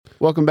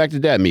Welcome back to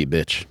Dad Meat,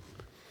 bitch.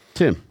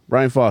 Tim,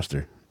 Ryan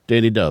Foster,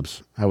 Danny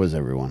Dubs. How is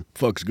everyone?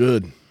 Fuck's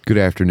good. Good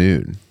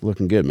afternoon.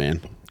 Looking good,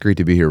 man. Great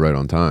to be here right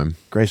on time.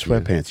 Gray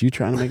sweatpants. You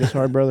trying to make us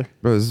hard, brother?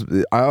 Bro,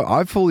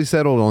 I've fully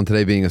settled on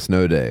today being a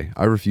snow day.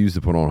 I refuse to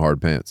put on hard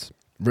pants.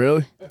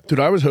 Really? Dude,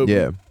 I was hoping.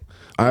 Yeah.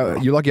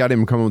 You're lucky I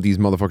didn't come in with these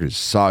motherfuckers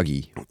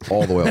soggy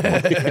all the way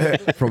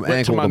up. From Right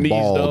ankle to my to knees,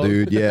 ball, dog.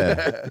 dude.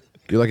 Yeah.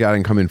 You're lucky I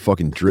didn't come in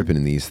fucking dripping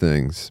in these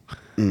things.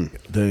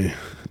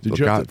 Did Look,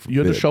 you God have to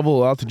forbid. shovel a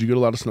lot? Did you get a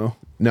lot of snow?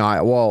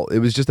 No, well, it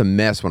was just a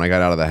mess when I got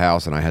out of the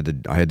house, and I had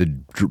to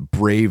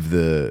brave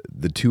the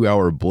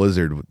 2-hour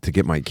blizzard to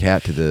get my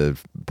cat to the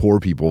poor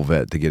people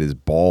vet to get his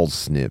balls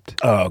snipped.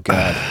 Oh,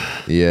 God.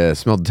 Yeah, it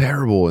smelled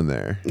terrible in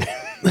there.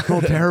 It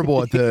smelled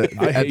terrible at the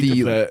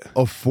vet.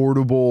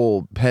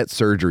 affordable pet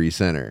surgery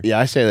center. Yeah,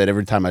 I say that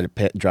every time I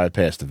drive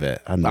past the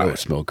vet. I know it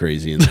smells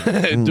crazy in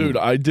there. Dude,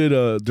 I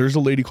did. There's a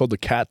lady called the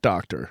Cat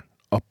Doctor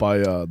up by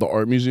the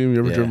art museum. You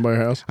ever driven by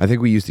her house? I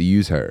think we used to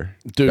use her.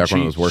 Dude, back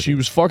when I was working. she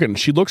was fucking.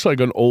 She looks like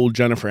an old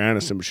Jennifer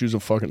Aniston, but she was a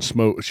fucking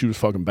smoke. She was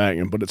fucking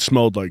banging, but it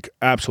smelled like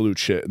absolute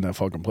shit in that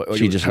fucking place. Like,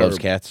 She it was just terrible. loves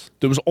cats.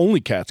 There was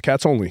only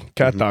cats only.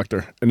 Cat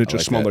Doctor, and it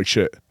just like smelled that. like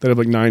shit. They have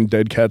like 9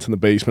 dead cats in the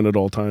basement at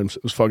all times.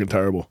 It was fucking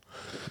terrible.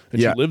 And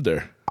Yeah. she lived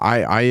there.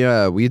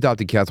 We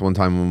adopted cats one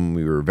time when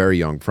we were very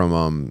young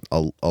from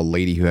a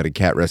lady who had a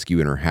cat rescue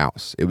in her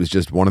house. It was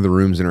just one of the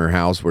rooms in her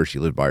house where she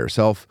lived by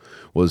herself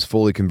was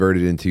fully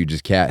converted into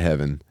just cat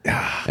heaven.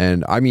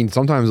 And I mean,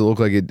 sometimes it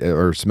looked like it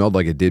or smelled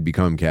like it did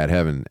become cat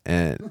heaven,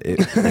 and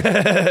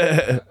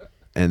it.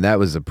 And that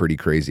was a pretty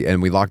crazy.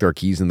 And we locked our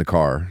keys in the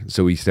car,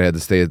 so we had to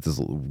stay at this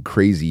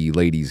crazy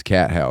lady's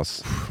cat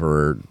house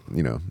for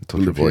until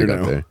Live AAA here got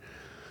now. there.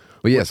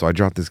 But yeah, so I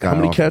dropped this guy. How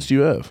many off. cats do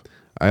you have?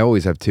 I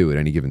always have 2 at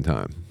any given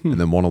time. And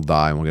then one will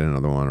die and we'll get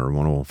another one, or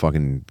one will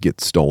fucking get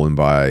stolen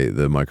by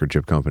the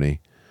microchip company.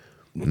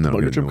 And then I'll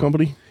get a new Microchip one.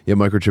 company? Yeah,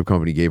 microchip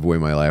company gave away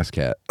my last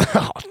cat.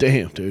 Oh,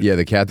 damn, dude. Yeah,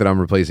 the cat that I'm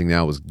replacing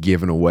now was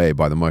given away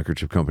by the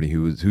microchip company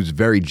whose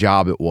very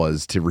job it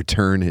was to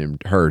return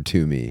her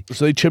to me.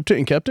 So they chipped it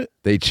and kept it?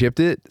 They chipped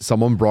it.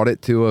 Someone brought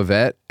it to a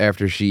vet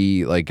after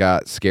she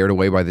got scared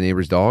away by the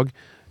neighbor's dog.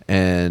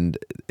 And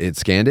it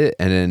scanned it,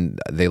 and then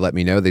they let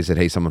me know. They said,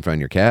 "Hey, someone found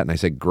your cat," and I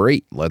said,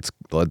 "Great, let's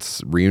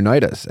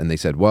reunite us." And they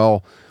said,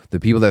 "Well, the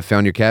people that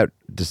found your cat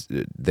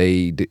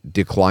they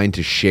declined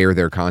to share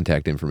their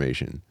contact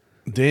information.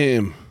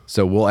 Damn.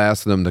 So we'll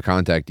ask them to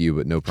contact you,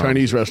 but no problem."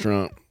 Chinese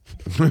restaurant.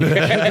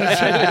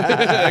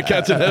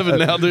 Cat's in heaven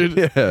now, dude.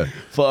 Yeah.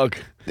 Fuck.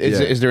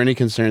 Is there any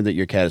concern that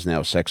your cat is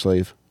now a sex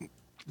slave?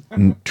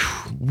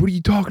 What are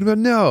you talking about?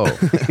 No.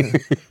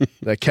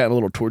 That cat in a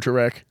little torture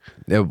rack.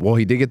 Yeah, well,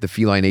 he did get the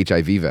feline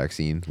HIV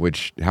vaccine,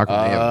 which how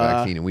can they have a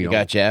vaccine and we You don't?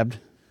 got jabbed?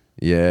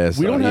 Yes.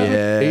 We don't have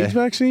an AIDS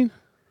vaccine?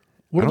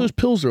 What are don't- those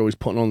pills they're always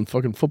putting on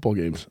fucking football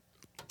games?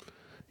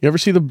 You ever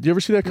see that Are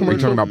you commercial?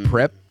 talking about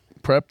PrEP?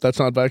 PrEP? That's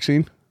not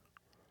vaccine?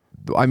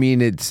 I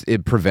mean,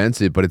 it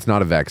prevents it, but it's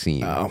not a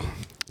vaccine. Oh.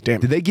 Damn.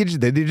 Did they just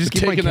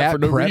give my Taking that cat for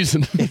no PrEP?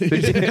 reason.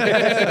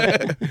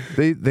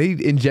 They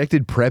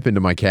injected PrEP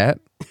into my cat.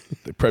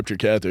 They prepped your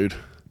cat, dude.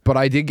 But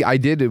I did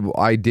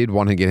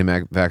want to get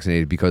him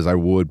vaccinated because I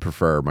would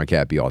prefer my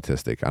cat be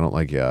autistic. I don't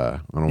like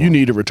You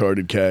need a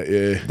retarded cat,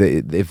 yeah.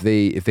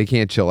 if they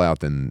can't chill out,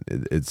 then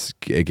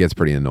it gets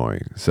pretty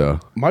annoying. So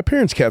My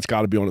parents' cat's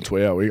got to be on its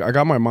way out. I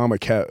got my mom a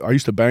cat. I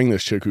used to bang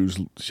this chick who's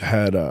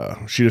had.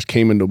 She just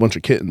came into a bunch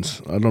of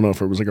kittens. I don't know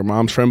if it was like her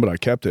mom's friend, but I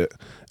kept it.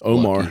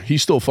 Omar,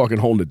 he's still fucking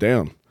holding it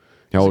down.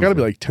 How He's old got to is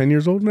be he? like 10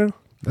 years old now.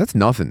 That's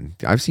nothing.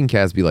 I've seen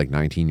cats be like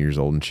 19 years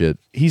old and shit.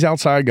 He's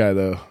outside guy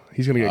though.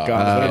 He's gonna get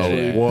got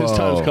eventually. His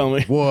time's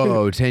coming.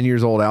 Whoa, 10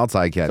 years old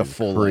outside cat. It's a Is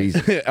full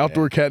crazy.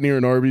 Outdoor cat near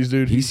an Arby's,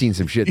 dude. He's seen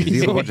some shit. Does he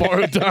He's have a on bunch of-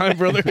 borrowed time,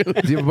 brother.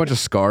 does he have a bunch of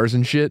scars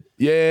and shit?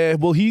 Yeah,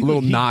 well, A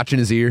little notch in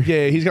his ear?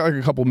 Yeah, he's got like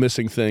a couple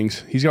missing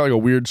things. He's got like a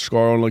weird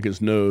scar on like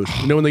his nose.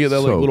 You know when they get that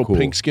like So little cool.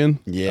 pink skin?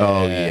 Yeah.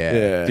 Oh, yeah.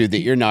 Yeah. Dude,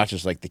 the ear notch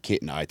is like the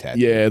kitten eye tattoo.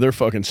 Yeah, they're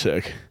fucking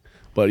sick.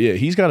 But yeah,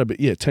 he's got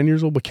 10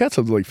 years old. But cat's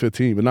up to like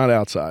 15, but not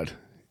outside.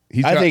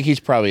 I think he's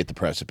probably at the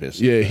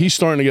precipice. Yeah, he's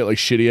starting to get like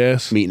shitty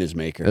ass. Meeting his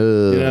maker.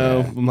 You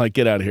know, I'm like,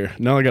 get out of here.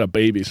 Now I got a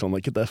baby, so I'm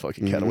like, get that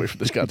fucking cat away from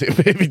this goddamn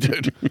baby,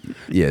 dude.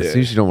 Yeah, as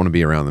soon as you don't want to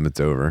be around them, it's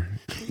over.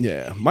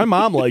 Yeah, my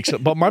mom likes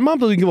it, but my mom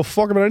doesn't give a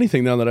fuck about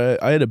anything now that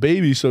I had a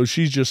baby. So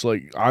she's just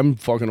like, I'm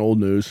fucking old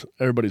news.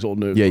 Everybody's old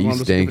news. Yeah, My you mom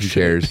doesn't stink. give a Who shit.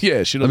 cares?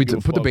 Yeah, she doesn't. Let me give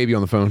a put the fuck. baby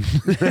on the phone.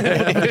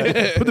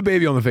 Put the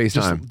baby on the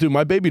FaceTime. Dude,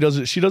 my baby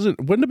doesn't. She doesn't.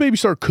 When did the baby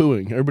start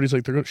cooing? Everybody's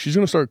like, she's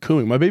gonna start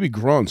cooing. My baby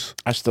grunts.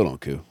 I still don't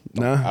coo.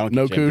 Nah, I don't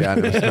no get coo. you. Yeah, I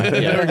know.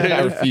 Yeah,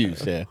 I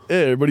refuse. Yeah. Yeah,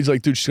 everybody's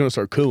like, dude, she's gonna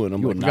start cooing.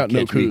 I'm You like, will I not got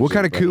no catch me. coo. What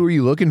kind of coo are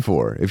you looking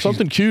for? If she's,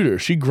 Something cuter.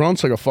 She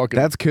grunts like a fucking.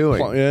 that's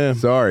cooing. Yeah.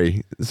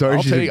 Sorry.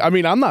 I'll She's take. I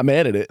mean, I'm not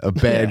mad at it. a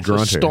bad She's a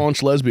grunter.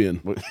 staunch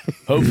lesbian.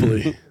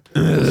 Hopefully.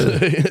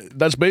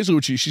 That's basically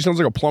what she sounds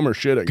like a plumber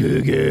shitting.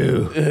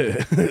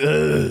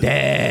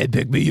 Dad,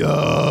 pick me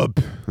up.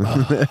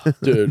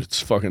 Dude,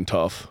 it's fucking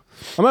tough.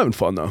 I'm having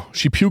fun though.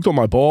 She puked on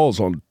my balls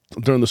on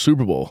during the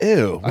Super Bowl.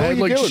 Ew. What are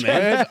you doing,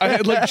 man? I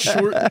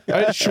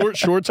had short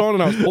shorts on,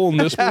 and I was pulling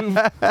this move,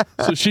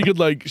 so she could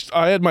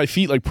I had my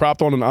feet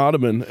propped on an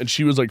ottoman, and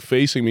she was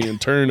facing me and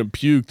turned and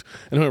puked,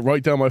 and it went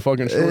right down my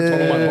fucking shorts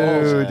on my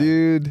balls,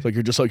 dude. It's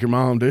you're just like your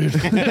mom, dude.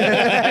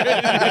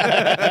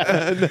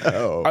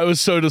 No. I was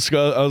so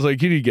disgusted. I was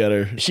like, you need to get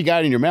her. She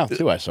got it in your mouth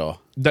too, I saw.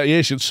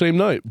 Yeah, she had the same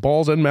night,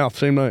 balls and mouth,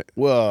 same night.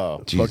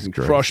 Whoa. Jesus Fucking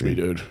Christ, crushed me,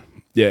 dude. dude.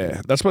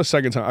 Yeah, that's my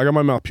second time. I got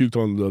my mouth puked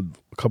on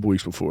a couple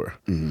weeks before.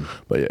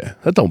 But yeah,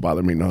 that don't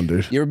bother me none,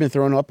 dude. You ever been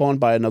thrown up on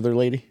by another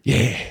lady?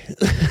 Yeah.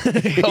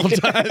 A couple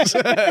times.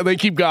 They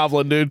keep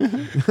gobbling, dude.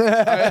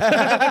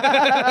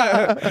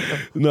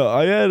 No,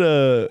 I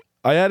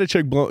had a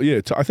chick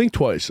I think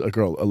twice a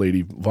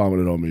lady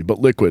vomited on me, but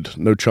liquid,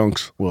 no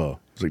chunks. Whoa.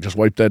 It's just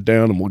wipe that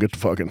down and we'll get to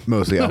fucking.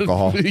 Mostly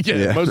alcohol.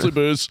 Yeah, mostly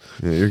booze.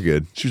 Yeah, you're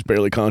good. She was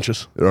barely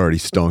conscious. It already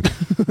stunk.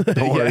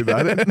 Don't worry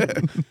about it.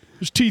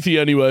 It's teethy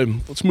anyway.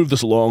 Let's move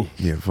this along.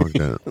 Yeah, fuck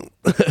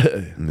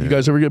that. You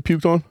guys ever get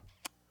puked on?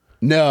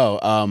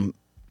 No,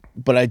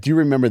 but I do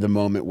remember the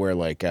moment where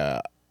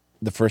the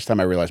first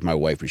time I realized my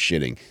wife was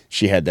shitting,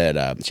 she had that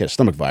she had a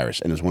stomach virus,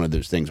 and it was one of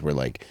those things where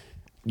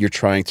you're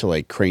trying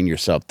to crane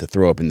yourself to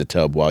throw up in the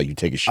tub while you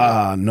take a shit.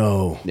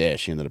 No. Yeah,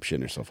 she ended up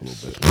shitting herself a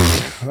little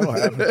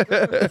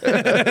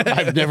bit.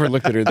 I've never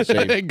looked at her the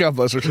same. God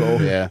bless her soul.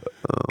 Yeah.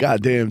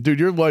 God damn, dude,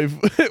 your wife.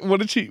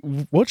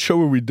 What show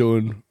were we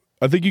doing?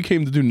 I think you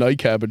came to do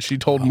Nightcap, and she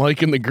told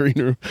Mike in the green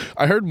room.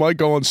 I heard Mike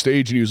go on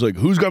stage, and he was like,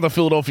 "Who's got the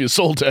Philadelphia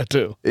Soul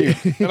tattoo?" And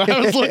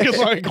I was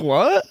looking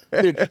what?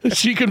 Dude,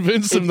 she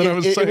convinced him that I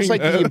was saying it was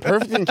that. the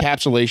perfect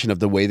encapsulation of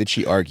the way that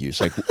she argues.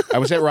 I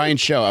was at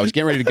Ryan's show. I was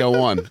getting ready to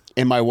go on,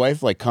 and my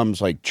wife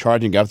comes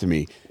charging up to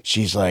me.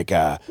 She's like,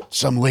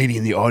 some lady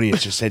in the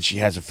audience just said she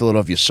has a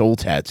Philadelphia Soul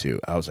tattoo.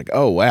 I was like,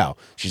 oh, wow.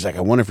 She's like,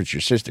 I wonder if it's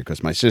your sister,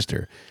 because my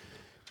sister,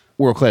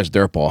 world-class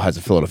dirtball, has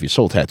a Philadelphia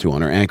Soul tattoo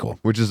on her ankle.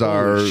 Which is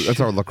our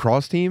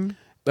lacrosse team?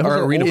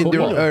 Our arena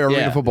football.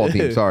 Arena football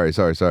team. Sorry.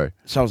 So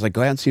I was like,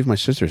 go out and see if my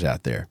sister's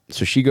out there.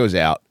 So she goes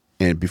out,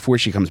 and before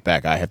she comes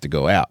back, I have to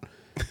go out.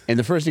 And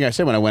the first thing I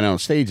said when I went on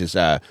stage is,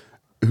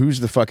 who's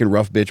the fucking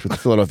rough bitch with the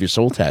Philadelphia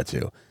Soul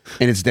tattoo?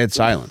 And it's dead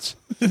silence.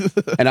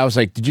 And I was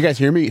like, did you guys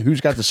hear me?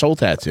 Who's got the soul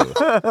tattoo?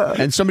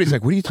 And somebody's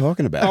like, what are you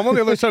talking about? I'm on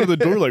the other side of the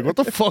door what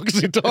the fuck is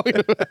he talking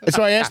about? And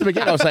so I asked him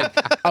again. I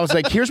was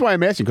like, here's why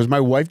I'm asking, because my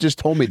wife just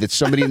told me that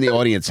somebody in the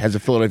audience has a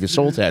Philadelphia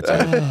Soul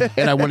tattoo.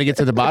 And I want to get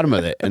to the bottom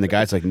of it. And the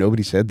guy's like,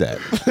 nobody said that.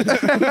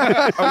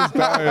 I was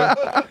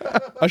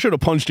dying. I should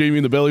have punched Jamie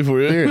in the belly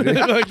for you.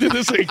 Dude,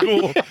 this ain't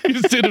cool. You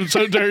just did him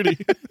so dirty.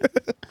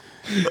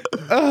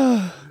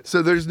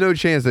 So there's no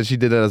chance that she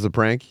did that as a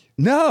prank?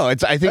 No,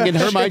 I think in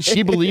her mind,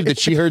 she believed that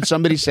she heard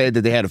somebody say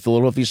that they had a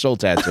Philadelphia Soul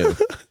tattoo.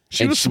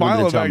 She was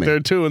smiling back there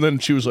too, and then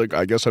she was like,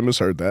 I guess I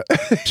misheard that.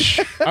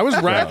 I was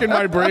racking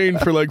my brain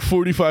for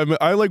 45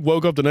 minutes. I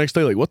woke up the next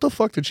day what the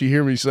fuck did she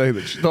hear me say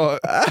that she thought?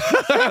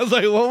 I was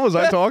like, what was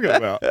I talking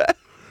about?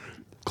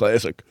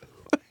 Classic.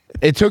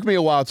 It took me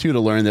a while too to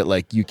learn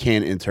that you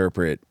can't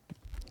interpret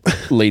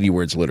lady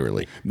words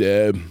literally.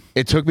 Yeah.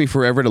 It took me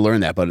forever to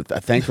learn that, but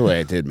thankfully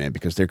I did, man,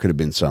 because there could have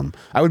been some.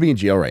 I would be in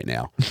jail right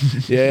now.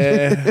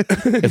 Yeah.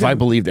 If I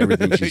believed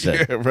everything she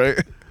said. Yeah, right.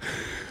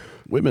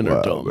 Women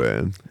are dumb.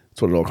 Man.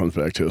 That's what it all comes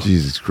back to.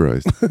 Jesus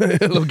Christ.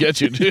 It'll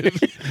get you, dude.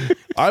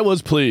 I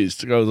was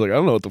pleased. I was like, I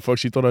don't know what the fuck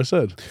she thought I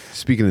said.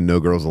 Speaking of No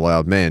Girls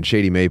Allowed, man,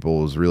 Shady Maple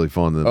was really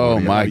fun. Oh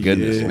my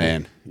goodness,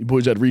 man. You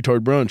boys had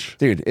retard brunch.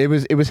 Dude, it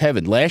was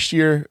heaven. Last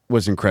year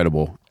was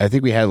incredible. I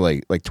think we had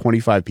like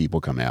 25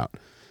 people come out.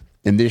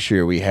 And this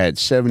year we had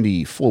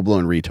 70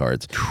 full-blown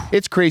retards.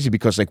 It's crazy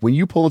because when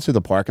you pull into the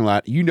parking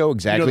lot, you know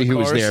exactly who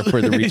was there for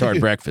the retard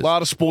breakfast. A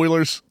lot of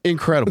spoilers.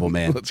 Incredible,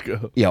 man. Let's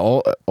go. Yeah,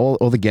 all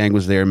the gang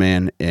was there,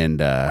 man. And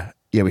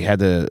we had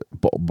the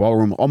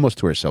ballroom almost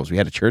to ourselves. We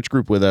had a church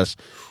group with us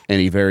and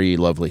a very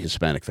lovely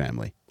Hispanic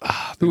family.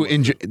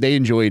 They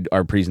enjoyed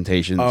our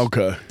presentations.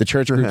 Okay. The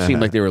church group seemed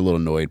like they were a little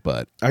annoyed,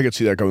 but I could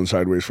see that going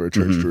sideways for a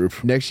church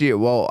group. Next year,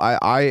 well,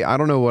 I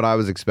don't know what I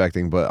was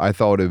expecting, but I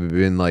thought it would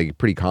have been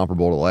pretty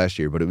comparable to last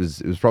year, but it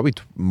was probably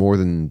more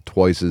than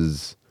twice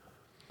as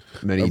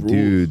many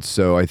dudes.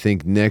 So I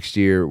think next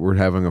year we're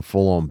having a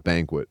full-on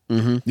banquet.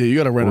 Yeah, you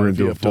got to rent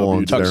a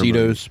full-on VFW.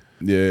 tuxedos.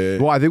 Yeah.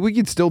 Well, I think we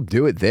could still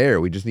do it there.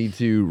 We just need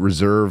to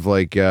reserve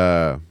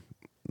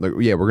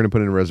we're gonna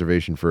put in a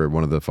reservation for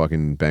one of the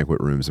fucking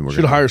banquet rooms, and we're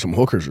Should gonna hire some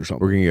hookers or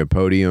something. We're gonna get a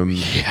podium.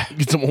 Yeah.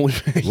 Get some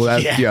OnlyFans.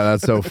 Well,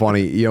 that's so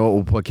funny. You know what?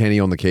 We'll put Kenny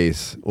on the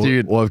case.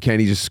 Dude. We'll have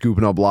Kenny just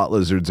scooping up lot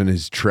lizards in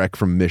his trek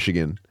from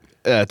Michigan.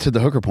 To the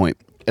hooker point.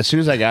 As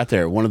soon as I got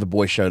there, one of the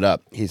boys showed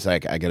up. He's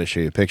like, I got to show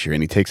you a picture.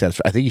 And he takes out,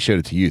 I think he showed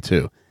it to you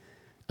too.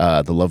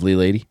 The lovely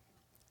lady.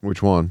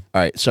 Which one?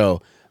 All right.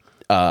 So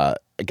a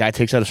guy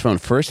takes out his phone.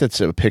 First,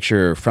 it's a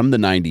picture from the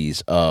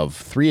 90s of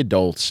 3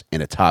 adults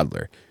and a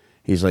toddler.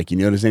 He's like, you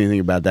notice anything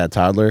about that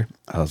toddler?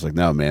 I was like,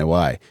 no, man,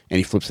 why? And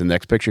he flips to the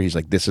next picture. He's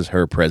like, this is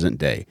her present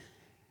day.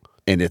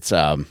 And it's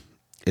one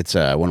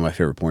of my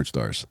favorite porn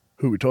stars.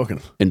 Who are we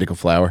talking? Indica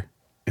Flower.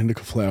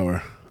 Indica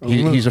Flower.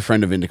 He's a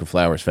friend of Indica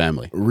Flower's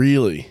family.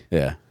 Really?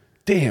 Yeah.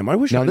 Damn, I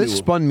wish Now I this knew.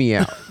 spun me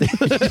out.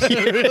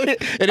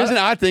 It is an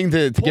odd thing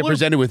to get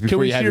presented with Can before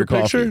we you see have her your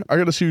coffee. picture? I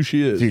gotta see who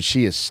she is. Dude,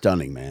 she is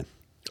stunning, man.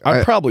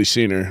 I've probably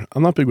seen her.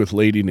 I'm not big with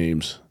lady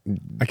names.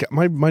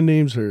 My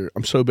names are.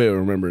 I'm so bad at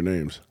remembering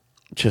names.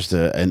 Just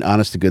an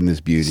honest to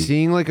goodness beauty.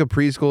 Seeing like a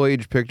preschool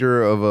age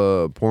picture of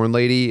a porn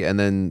lady and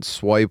then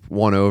swipe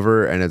one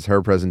over and it's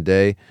her present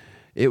day,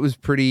 it was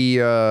pretty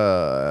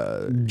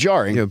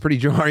Jarring. pretty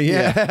jarring.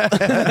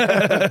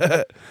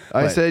 Yeah.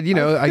 I said,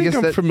 I guess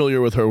I'm that familiar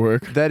with her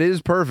work. that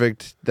is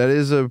perfect. That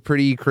is a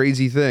pretty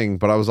crazy thing.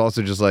 But I was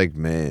also just like,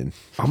 man,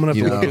 I'm gonna have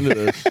to look into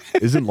this.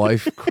 isn't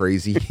life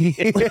crazy?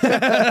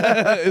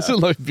 Isn't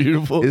life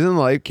beautiful?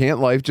 Can't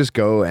life just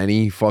go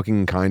any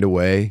fucking kind of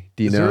way?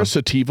 Do you Is know? there a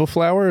sativa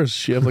flower? Does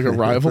she have like a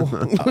rival?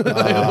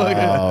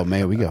 Oh,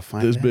 man, we got to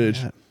find This that.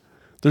 bitch.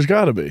 There's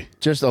got to be.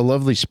 Just a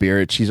lovely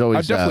spirit. She's always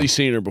I've definitely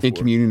seen her before. in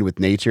communion with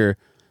nature.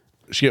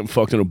 She getting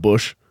fucked in a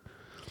bush.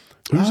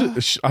 Who's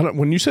it? I don't,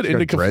 when you said got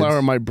indica dreads.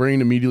 flower, my brain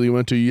immediately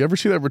went to, you ever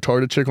see that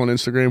retarded chick on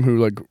Instagram who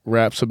like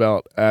raps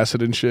about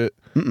acid and shit?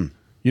 You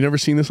never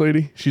seen this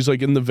lady? She's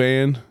like in the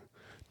van.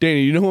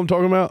 Danny, you know who I'm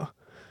talking about?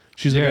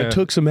 She's like, I Yeah.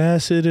 took some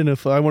acid and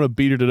if I want to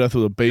beat her to death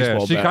with a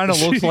baseball Yeah, she bat. kind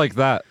of looks like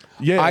that.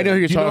 Yeah, I know who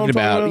you're you what talking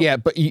I'm about. Yeah,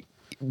 but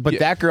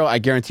that girl, I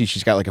guarantee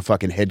she's got like a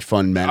fucking hedge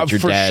fund manager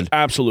dad,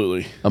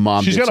 absolutely. a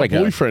mom. She's that's got like a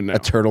boyfriend now. a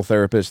turtle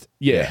therapist.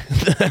 Yeah,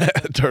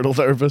 turtle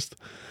therapist.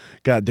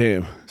 God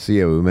damn. So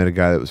yeah, we met a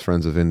guy that was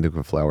friends with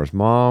Indica Flower's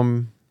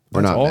mom.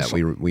 Or That's not awesome.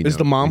 that. We Is know-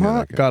 the mom we know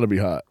hot? that guy. Gotta be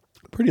hot.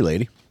 Pretty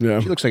lady. Yeah.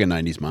 She looks like a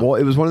 90s mom. Well,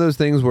 it was one of those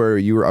things where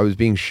I was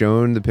being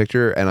shown the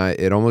picture, and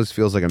it almost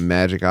feels like a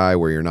magic eye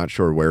where you're not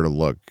sure where to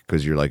look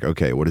because you're like,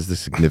 okay, what is the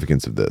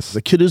significance of this?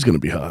 The kid is gonna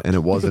be hot. And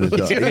it wasn't a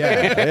duck.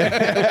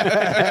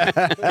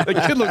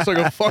 The kid looks like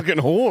a fucking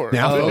whore.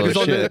 Now Oh,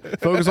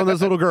 focus on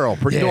this little girl.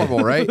 Pretty normal,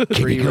 right?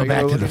 Can you go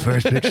back to the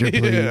first picture,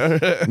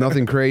 please?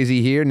 Nothing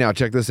crazy here. Now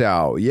check this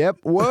out. Yep.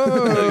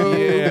 Whoa.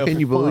 Yeah, Can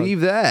you fuck.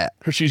 believe that?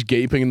 She's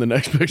gaping in the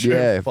next picture.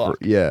 Yeah. Fuck.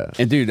 Yeah.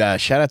 And dude,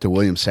 shout out to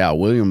William Sal.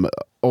 William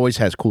always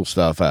has cool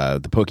stuff. The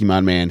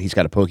Pokemon man, he's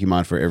got a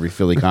Pokemon for every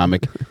Philly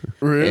comic.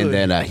 Really? And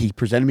then he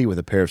presented me with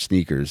a pair of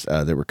sneakers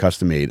that were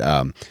custom made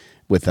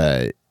with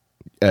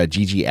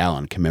G.G.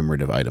 Allen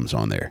commemorative items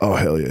on there. Oh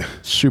hell yeah.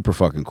 Super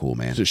fucking cool,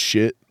 man. This is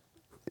shit.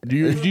 Do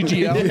you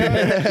GG Allen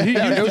guy? He-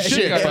 No he's the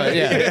shit, guy. but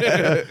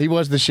yeah, he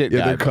was the shit Yeah,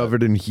 guy. they're but-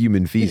 covered in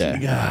human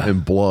feces Yeah.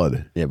 and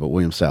blood. Yeah, but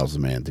William Sal's the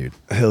man, dude.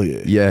 Hell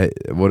yeah. Yeah,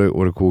 what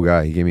a cool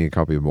guy. He gave me a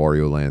copy of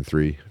Mario Land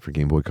 3 for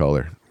Game Boy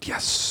Color.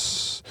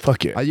 Yes.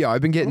 Fuck yeah. Yeah,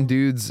 I've been getting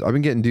dudes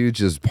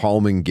just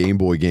palming Game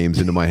Boy games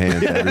into my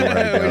hands everywhere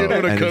I go. Doing a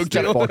And it's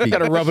the cocktail. fucking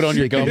Gotta rub it on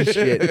your sickest gums.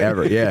 shit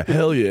ever. Yeah.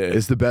 Hell yeah.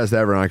 It's the best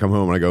ever. And I come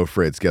home and I go,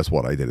 Fritz, guess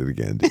what? I did it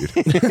again,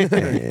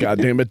 dude. God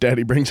damn it,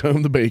 Daddy brings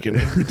home the bacon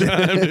every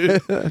time,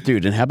 dude.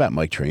 Dude, and how about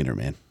Mike Trainer,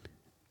 man?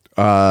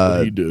 What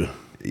do you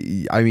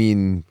do? I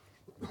mean,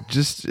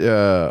 just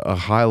a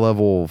high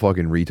level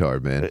fucking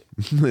retard, man.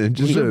 Was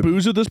just there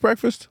booze at this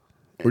breakfast?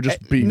 Or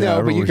just beating No,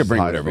 out? but you everyone's could bring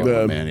high whatever as you fuck.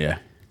 want, man. Yeah.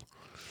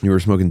 you were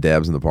smoking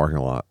dabs in the parking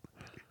lot.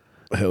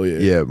 Hell yeah.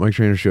 Yeah, Mike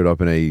Trainer showed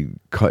up in a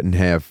cut in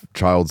half,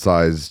 child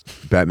sized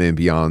Batman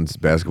Beyond's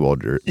basketball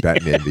jersey.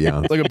 Batman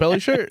Beyond. Like a belly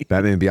shirt?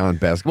 Batman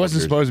Beyond basketball. Wasn't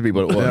jersey. supposed to be,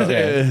 but it was.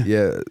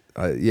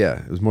 Yeah. Yeah,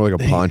 it was more like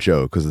a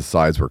poncho because the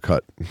sides were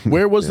cut.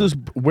 Where was this?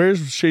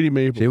 Where's Shady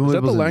Maple? Shady Is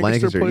that the Maple's in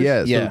Lancaster place?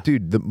 Yeah, Yeah. so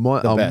dude, The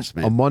best,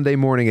 man. on Monday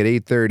morning at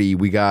 8:30,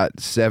 we got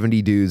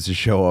 70 dudes to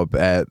show up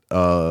at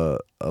a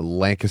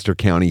Lancaster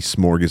County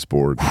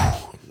smorgasbord.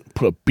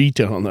 Put a beat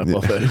down on that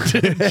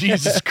buffet.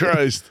 Jesus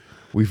Christ.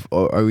 We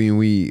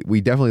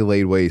definitely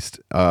laid waste.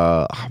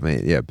 Oh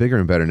man, yeah, bigger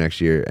and better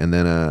next year. And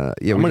then yeah,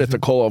 I'm we gonna have to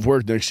call off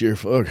work next year.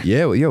 Fuck.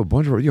 yeah, well, yo, a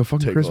bunch of fucking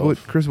Take Chris off. Wood.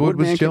 Chris Wood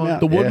Woodman was came chilling. out.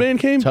 The Yeah. Woodman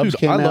came? Tubbs Dude,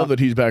 came I love out. that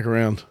he's back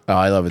around. Oh,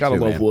 I love it Gotta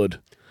too, love man. Wood.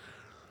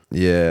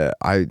 Yeah,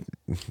 I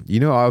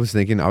was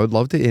thinking I would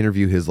love to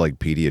interview his like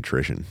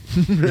pediatrician.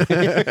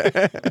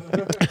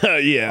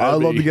 Yeah.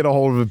 I'd love to get a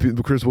hold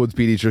of Chris Wood's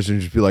pediatrician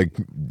and just be like,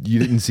 you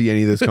didn't see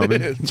any of this coming.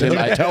 Did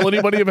you tell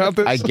anybody about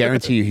this? I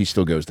guarantee you he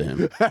still goes to him.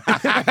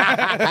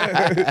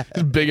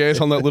 His big ass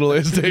on that little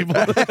ass table.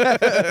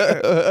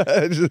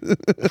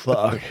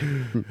 Fuck.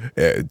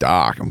 Yeah,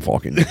 Doc, I'm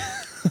fucking.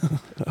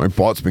 My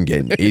butt's been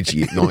getting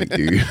itchy at night,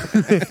 dude.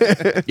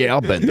 Yeah,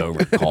 I'll bend over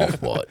and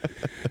cough, but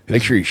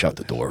make sure you shut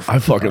the door. I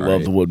fucking All love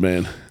right. the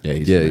Woodman. Yeah,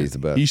 he's Yeah, the man. he's the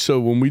best. He's so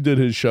when we did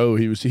his show,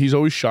 he's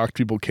always shocked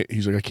people.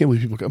 He's like, I can't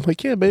believe people. I'm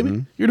like, yeah,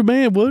 baby, you're the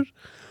man, Wood.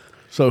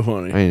 So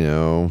funny. I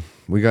know.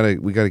 We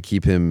gotta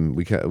keep him.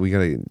 We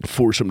gotta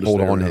Force him to hold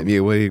stay on to around. him.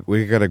 Yeah,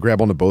 we gotta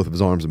grab onto both of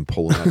his arms and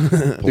pull him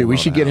out. Dude, we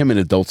should get him an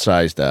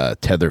adult-sized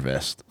tether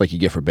vest, like you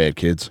get for bad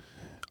kids.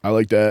 I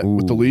like that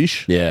with the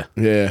leash. Yeah.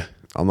 Yeah.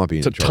 I'm not being.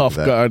 It's a in charge tough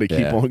of that. guy to keep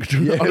Yeah. on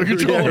control. Under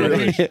control on a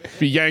leash.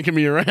 Be yanking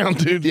me around,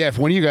 dude. Yeah, if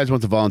one of you guys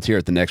wants to volunteer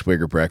at the next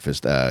Wigger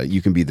breakfast, you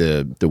can be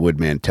the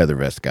Woodman tether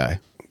vest guy.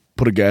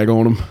 Put a gag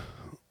on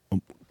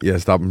him. Yeah,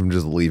 stop him from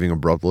just leaving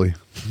abruptly.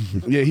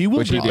 Yeah, he will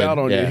Which he dig did, out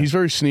on you. yeah. He's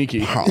very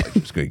sneaky. Oh,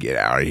 I'm just gonna get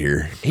out of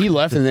here. He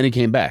left and then he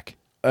came back.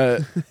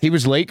 He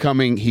was late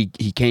coming. He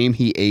came.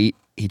 He ate.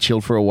 He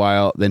chilled for a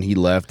while, then he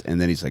left, and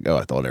then he's like, "Oh,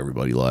 I thought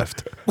everybody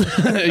left."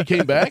 He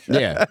came back.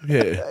 Yeah,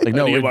 Yeah. like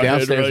no, I we're need my head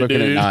downstairs right, looking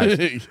dude. at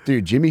knives.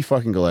 Dude, Jimmy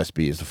fucking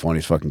Gillespie is the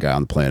funniest fucking guy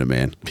on the planet,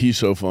 man. He's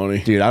so funny.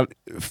 Dude,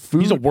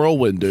 food, He's a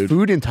whirlwind, dude.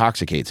 Food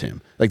intoxicates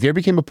him. Like there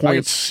became a can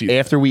point see that.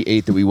 after we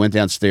ate that we went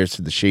downstairs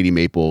to the Shady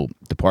Maple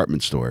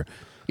department store,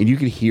 and you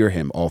could hear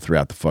him all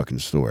throughout the fucking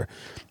store.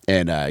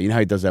 And you know how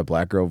he does that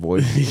black girl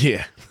voice?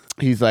 Yeah.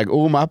 He's like,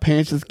 "Oh, my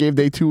pants just gave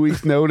they 2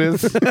 weeks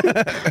notice.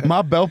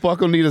 My belt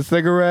buckle need a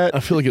cigarette." I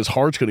feel like his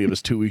heart's gonna give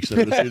us 2 weeks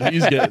notice. Dude.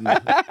 He's getting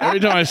every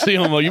time I see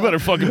him, I'm like, you better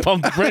fucking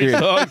pump the brakes,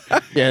 dog.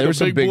 Yeah, there were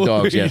some big boy.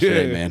 dogs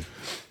yesterday, Yeah. man.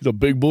 He's a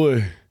big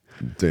boy.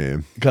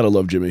 Damn. Gotta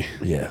love Jimmy.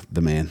 Yeah,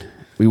 the man.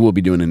 We will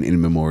be doing an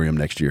in memoriam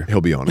next year. He'll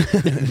be on it.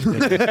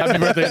 Happy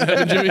birthday in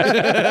heaven, Jimmy.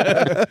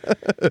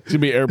 It's gonna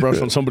be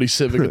airbrushed on somebody's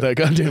Civic at that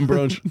goddamn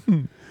brunch.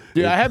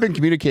 Dude, I have been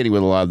communicating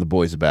with a lot of the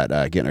boys about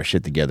getting our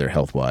shit together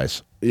health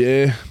wise.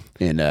 Yeah.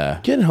 And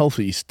Getting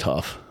healthy is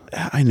tough.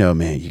 I know,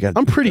 man. You got.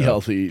 I'm pretty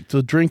healthy.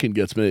 The drinking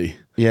gets me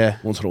Yeah,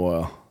 once in a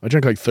while. I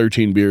drank like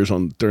 13 beers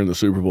during the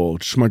Super Bowl.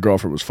 Just my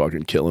girlfriend was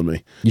fucking killing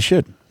me. you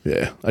should.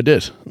 Yeah, I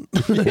did.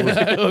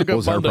 What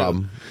was her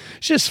problem?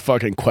 It's just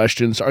fucking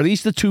questions. Are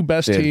these the two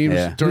best Dude, teams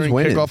yeah. during Who's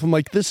winning? kickoff? I'm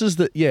like, they're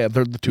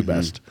the two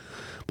best.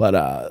 But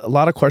a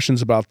lot of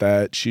questions about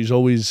that. She's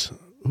always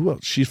who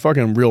else? She's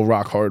fucking real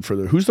rock hard for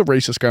who's the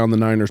racist guy on the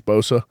Niners,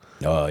 Bosa?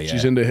 Oh yeah,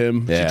 She's into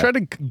him. Yeah. She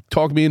tried to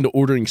talk me into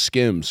ordering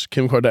Skims,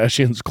 Kim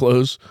Kardashian's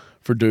clothes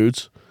for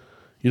dudes.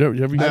 You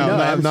ever No, I I'm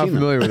haven't not seen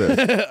familiar with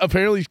this.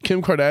 Apparently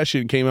Kim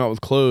Kardashian came out with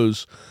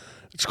clothes.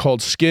 It's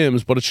called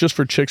Skims, but it's just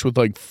for chicks with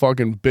like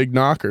fucking big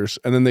knockers.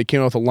 And then they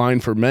came out with a line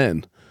for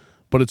men,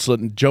 but it's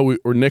letting Joey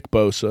or Nick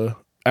Bosa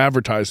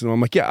advertising them.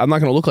 I'm like, yeah, I'm not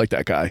gonna look like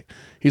that guy.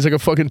 He's like a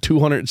fucking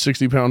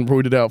 260-pound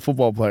roided out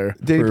football player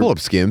Did he pull up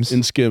Skims?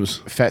 in Skims.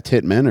 fat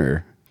tit men,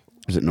 or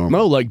is it normal?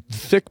 No, like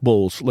thick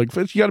bulls. Like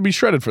you got to be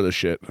shredded for this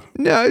shit.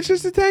 No, it's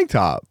just a tank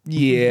top.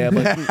 Yeah,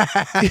 but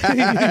it's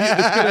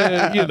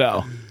gonna, you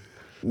know.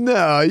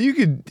 No, you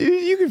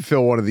could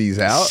fill one of these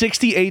out.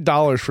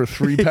 $68 for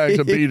 3 packs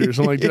of beaters.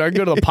 I'm like, dude, I can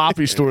go to the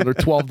Poppy store. They're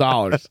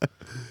 $12.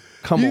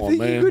 Come You on,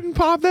 think man. you couldn't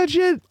pop that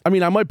shit? I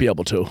mean, I might be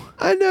able to.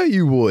 I know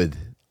you would.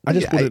 I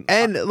just wouldn't.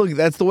 And look,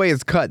 that's the way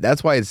it's cut.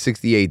 That's why it's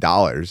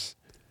 $68.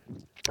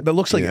 That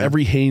looks like Yeah.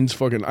 every Hanes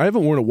fucking. I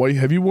haven't worn a white.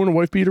 Have you worn a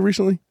wife beater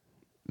recently?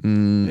 Yeah.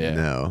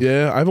 No.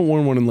 Yeah, I haven't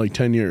worn one in like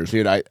 10 years.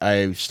 Dude,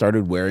 I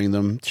started wearing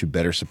them to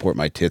better support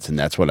my tits, and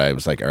that's what I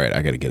was like, all right,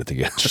 I got to get it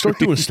together. Start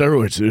doing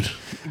steroids, dude.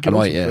 Get on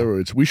might, some yeah.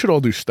 steroids. We should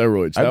all do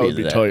steroids. I'd That be would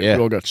be into that, tight. yeah.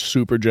 We all got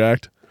super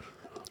jacked.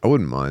 I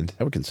wouldn't mind.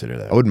 I would consider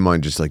that. I wouldn't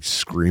mind just like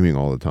screaming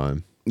all the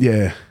time.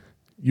 Yeah,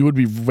 you would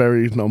be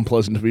very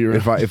unpleasant to be around.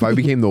 If I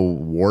became the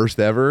worst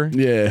ever,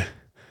 Yeah,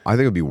 I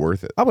think it'd be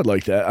worth it. I would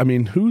like that. I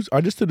mean,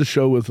 I just did a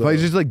show with If I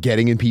was just like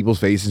getting in people's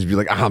faces and be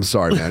like, I'm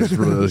sorry, man, I'm just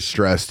really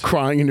stressed.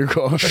 crying in your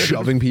car.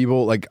 Shoving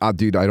people, like,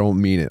 dude, I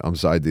don't mean it. I'm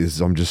sorry.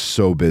 I'm just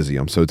so busy.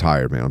 I'm so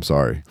tired, man. I'm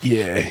sorry.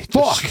 Yeah,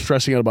 just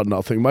stressing out about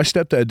nothing. My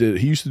stepdad did.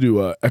 He used to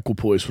do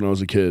equipoise when I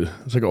was a kid.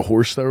 It's like a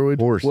horse steroid.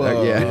 Horse,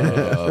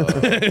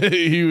 yeah.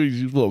 he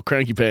was little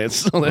cranky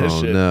pants. All that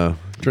Oh shit. no,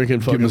 Drinking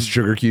give him fucking a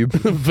sugar cube.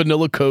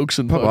 vanilla cokes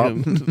and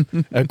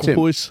fucking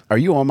equipoise. Are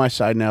you on my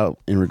side now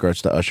in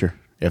regards to Usher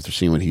after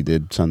seeing what he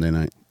did Sunday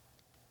night?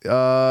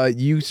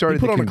 You started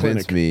put to on a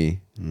convince clinic. me.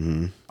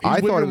 I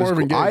He's thought way it was Marvin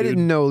cool. Gaye, I dude.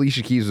 didn't know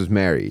Alicia Keys was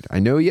married. I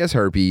know he has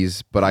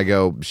herpes, but I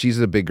go, she's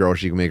a big girl.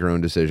 She can make her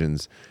own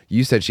decisions.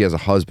 You said she has a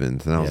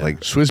husband, and I was Yeah.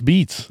 like, Swiss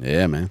Beats.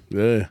 Yeah, man.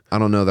 Yeah. I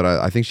don't know that.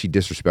 I think she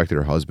disrespected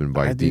her husband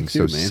by I do being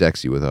so too, man.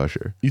 sexy with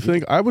Usher. You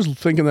think I was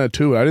thinking that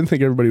too? I didn't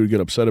think everybody would get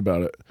upset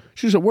about it.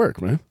 She's at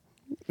work, man.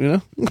 You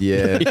know?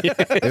 Yeah,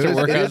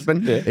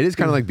 it is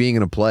kind of like being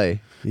in a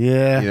play.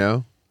 Yeah. You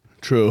know.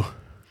 True.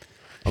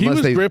 He Unless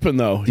was they- gripping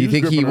though. Do you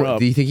think he? was gripping her up.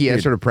 Do you think he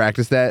asked her to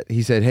practice that?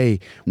 He said, "Hey,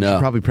 we No. should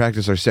probably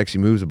practice our sexy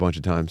moves a bunch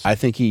of times." I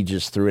think he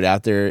just threw it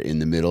out there in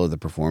the middle of the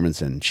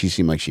performance, and she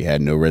seemed like she had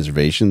no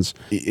reservations,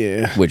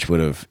 Yeah. which would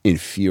have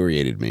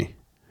infuriated me.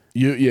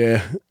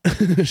 Yeah.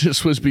 Just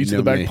Swiss Beats You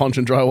in the know back me.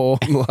 punching drywall.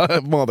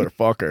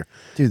 Motherfucker.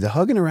 Dude, the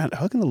hugging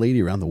the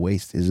lady around the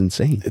waist is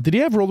insane. Did he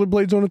have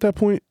rollerblades on at that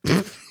point?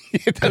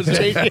 If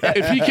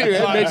he can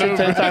That makes it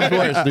 10 times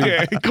worse, dude.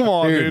 Yeah, come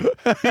on, dude.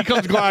 He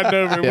comes gliding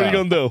over. What are you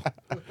gonna do?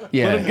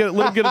 Yeah.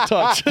 Let him get a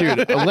touch,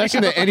 Dude, a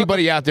lesson to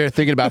anybody out there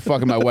thinking about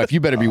fucking my wife, you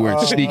better be wearing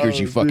sneakers,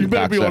 you fucking You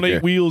better be on 8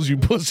 cocksucker. wheels, you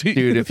pussy.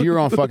 Dude, if you're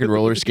on fucking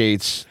roller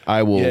skates,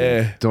 I will.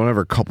 Yeah. Don't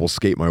ever couple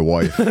skate my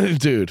wife.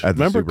 Dude. At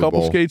the Remember Super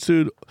couple Bowl. skates,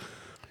 dude?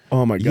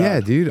 Oh my god. Yeah,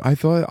 dude. I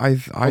thought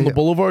On the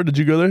boulevard, did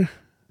you go there?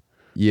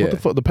 yeah. What the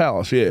fuck? The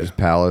Palace, yeah.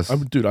 Palace.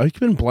 Dude, I've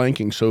been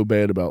blanking so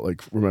bad about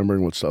like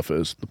remembering what stuff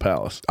is. The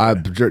Palace.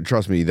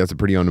 Trust me, that's a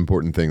pretty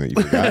unimportant thing that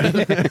you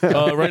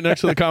forgot. Right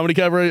next to the Comedy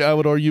Cabaret, I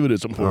would argue it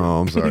is important.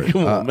 Oh, I'm sorry.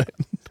 Come on, man.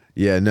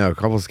 Yeah, no,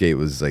 couple skate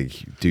was like,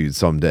 dude,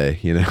 someday,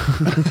 you know.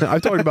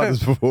 I've talked about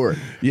this before.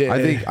 Yeah.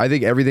 I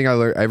think everything I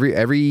learned,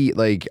 every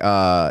like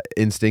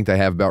instinct I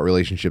have about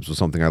relationships was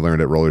something I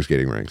learned at roller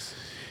skating rinks.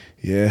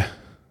 Yeah.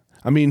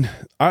 I mean,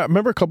 I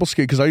remember a couple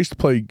skate because I used to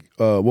play.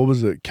 What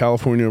was it?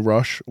 California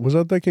Rush. Was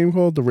that game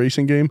called the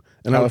racing game?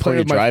 And California I would play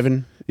with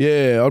Driving?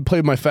 Yeah, I'd play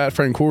with my fat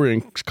friend Corey,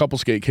 and couple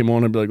skate came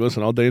on and be like,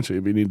 listen, I'll dance with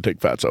you, but you need to take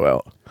Fatso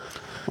out.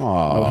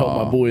 I'll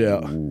help my boy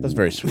out. That's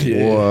very sweet.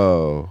 Yeah.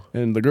 Whoa.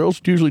 And the girls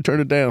usually turn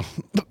it down,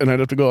 and I'd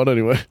have to go out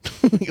anyway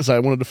because I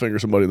wanted to finger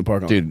somebody in the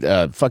parking lot.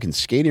 Dude, fucking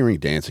skating rink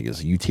dancing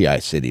is a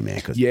UTI city, man.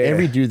 Because Yeah.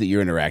 every dude that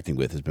you're interacting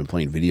with has been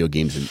playing video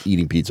games and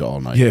eating pizza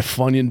all night. Yeah,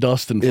 Funyun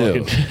dust and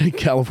Ew. fucking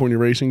California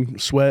racing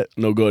sweat,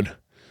 no good.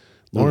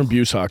 Lauren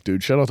Busock,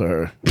 dude, shout out to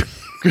her.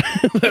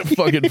 That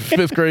fucking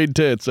 5th grade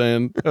tits,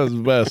 man. That was the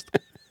best.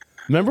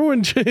 Remember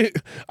when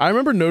I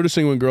remember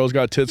noticing when girls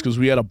got tits because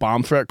we had a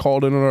bomb threat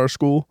called in at our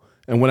school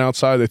and went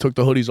outside. They took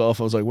the hoodies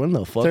off. I was like, when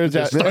the fuck Turns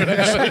did out,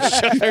 this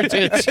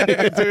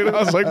start? Dude, I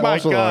was like, my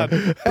God,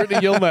 Brittany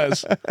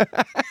Yilmaz.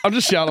 I'll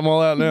just shout them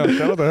all out now.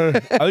 Shout out to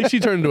her. I think she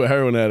turned into a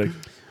heroin addict.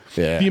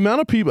 yeah. The amount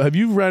of people, have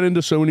you ran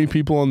into so many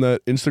people on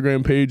that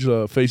Instagram page,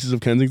 Faces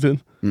of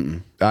Kensington?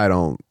 I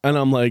don't. And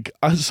I'm like,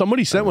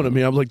 somebody sent one to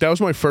me. I was like, that was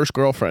my first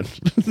girlfriend.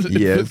 In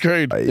Yeah. 5th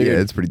grade. Yeah,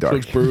 it's pretty dark.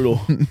 Looks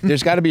brutal.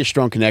 There's got to be a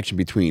strong connection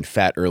between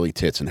fat early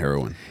tits and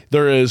heroin.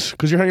 There is,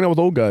 because you're hanging out with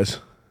old guys.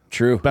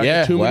 True. Back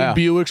yeah. at too Wow.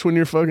 many Buicks when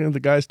you're fucking, the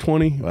guy's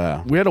 20.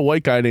 Wow. We had a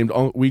white guy named,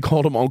 we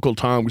called him Uncle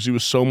Tom because he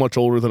was so much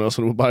older than us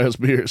and would buy us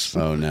beers.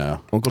 Oh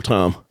no. Uncle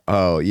Tom.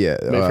 Oh yeah.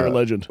 Mayfair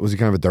legend. Was he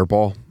kind of a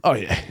dirtball? Oh,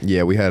 yeah.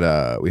 Yeah, we had.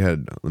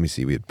 Let me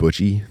see. We had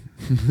Butchie.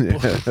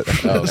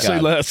 Oh, Say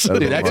God. less.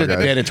 Dude, that's a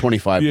bad at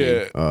 25.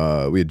 Yeah.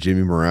 dude. We had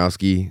Jimmy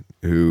Morowski,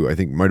 who I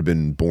think might have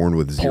been born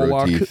with 0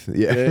 Pollock. teeth.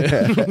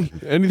 Yeah.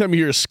 Anytime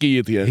you hear a ski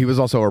at the end, He was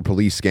also our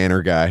police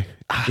scanner guy.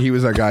 He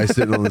was our guy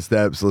sitting on the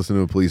steps listening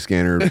to a police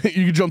scanner.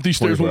 you can jump these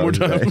stairs one more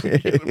 24 time. hours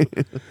a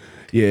day.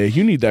 Yeah,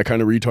 you need that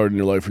kind of retard in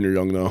your life when you're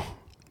young, though.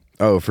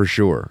 Oh, for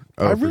sure.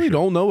 Oh, I for really sure.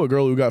 don't know a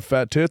girl who got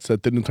fat tits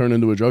that didn't turn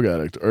into a drug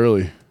addict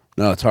early.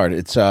 No, it's hard.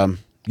 It's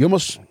you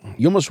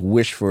almost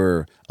wish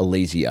for a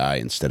lazy eye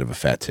instead of a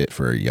fat tit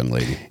for a young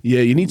lady.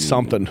 Yeah, you need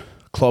something.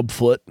 Club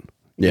foot.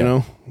 You Yeah.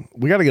 know?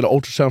 We got to get an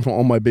ultrasound from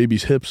all my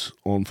baby's hips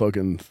on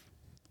fucking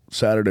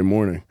Saturday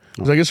morning.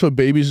 Because I guess if a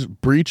baby's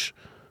breech,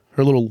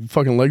 her little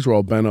fucking legs were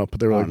all bent up, but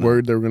they were like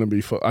worried they were going to be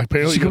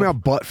apparently Did she come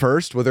out butt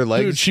first with her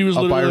legs? Dude, she was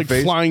up by literally her like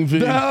face? flying V.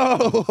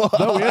 No,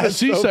 No, we had a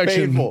So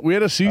C-section. painful. We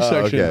had a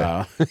C-section.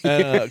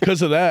 okay.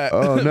 Because of that.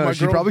 Oh no, My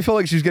she girl- probably felt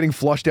like she was getting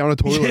flushed down a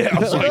toilet. Yeah, I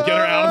was like, get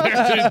her out of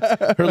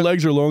there, dude. Her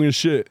legs are long as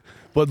shit.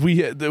 But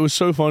it was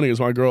so funny as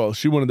my girl,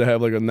 she wanted to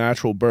have like a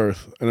natural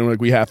birth. And I'm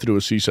like, we have to do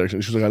a C-section.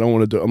 She was like, I don't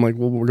want to do it. I'm like,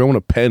 well, we're going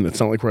to Penn. It's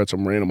not like we're at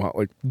some random,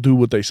 like, do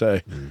what they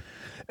say.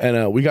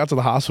 And we got to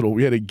the hospital.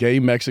 We had a gay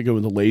Mexican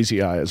with a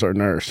lazy eye as our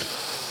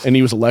nurse. And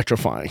he was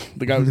electrifying.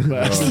 The guy was the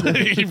best.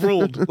 He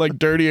ruled, like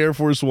dirty Air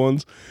Force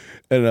Ones.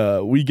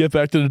 And we get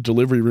back to the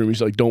delivery room.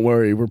 He's like, don't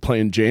worry, we're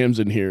playing jams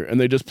in here. And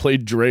they just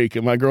played Drake.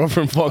 And my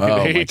girlfriend fucking Oh,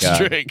 my hates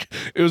God. Drake.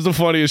 It was the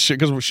funniest shit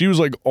because she was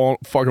like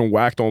fucking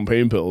whacked on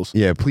pain pills.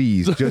 Yeah,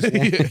 please, just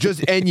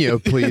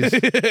Enya, please.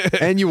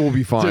 Enya will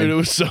be fine. Dude, it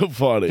was so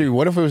funny. Dude,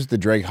 what if it was the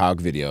Drake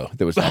Hog video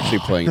that was actually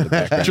playing in the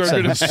background?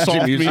 Jerking his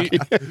soft music.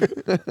 meat.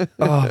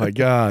 Oh my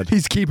God.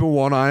 He's keeping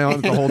one eye on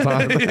it the whole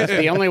time. That's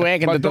the only way I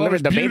can My deliver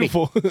daughter's the baby.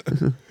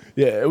 beautiful.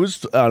 Yeah, it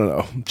was, I don't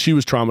know. She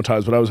was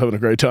traumatized, but I was having a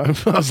great time.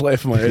 I was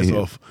laughing my ass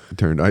off.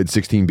 I had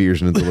 16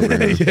 beers in a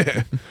delivery.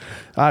 Yeah.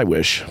 I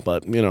wish,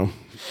 but you know.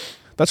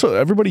 That's what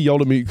everybody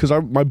yelled at me because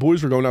my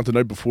boys were going out the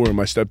night before, and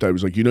my stepdad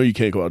was like, "You know, you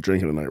can't go out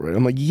drinking tonight, right?"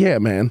 I'm like, "Yeah,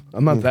 man,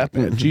 I'm not that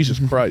bad." Jesus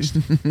Christ,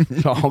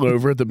 all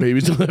over at the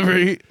baby's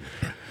delivery.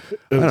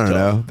 I don't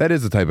know. That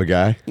is the type of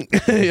guy.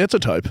 It's a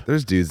type.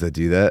 There's dudes that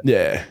do that.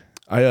 Yeah,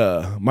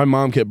 my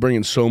mom kept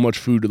bringing so much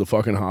food to the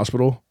fucking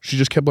hospital. She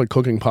just kept like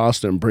cooking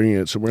pasta and bringing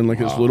it. So we're in like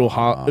this little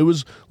hot. It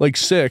was like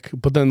sick,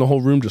 but then the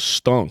whole room just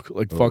stunk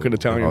like fucking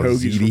Italian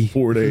hoagies ziti. for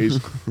 4 days.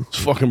 It's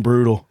fucking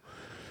brutal.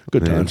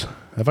 Good times.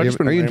 Have I just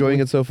been Are you enjoying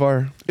rambling? it so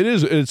far? It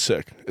is. It's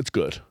sick. It's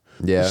good.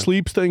 Yeah. The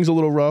sleep thing's a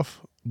little rough,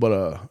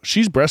 but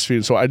she's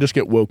breastfeeding, so I just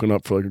get woken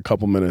up for like a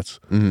couple minutes,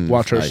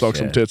 watch her Nice, suck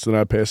some yeah. tits, then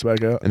I pass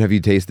back out. And have you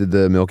tasted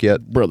the milk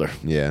yet? Brother,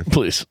 Yeah.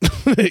 please.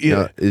 Yeah,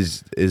 Now,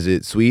 is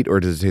it sweet or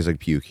does it taste like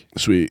puke?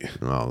 sweet.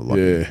 Oh,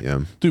 lucky. Yeah. Yeah.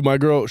 Dude, my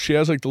girl, she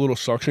has like the little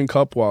suction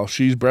cup while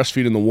she's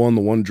breastfeeding the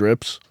one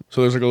drips.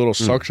 So there's like a little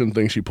suction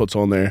thing she puts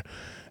on there.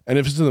 And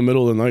if it's in the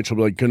middle of the night, she'll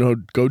be like,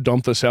 go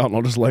dump this out, and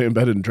I'll just lay in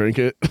bed and drink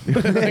it. Go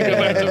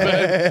back to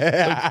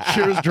bed. Like,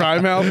 cures dry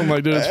mouth. I'm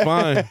like, dude, it's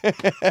fine.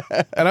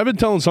 And I've been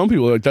telling some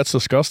people, like, that's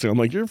disgusting. I'm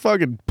like, you're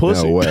fucking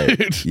pussy. No way.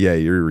 Dude. Yeah,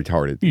 you're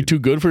retarded. You too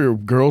good for your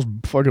girl's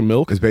fucking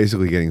milk? It's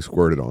basically getting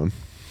squirted on.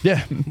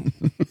 Yeah.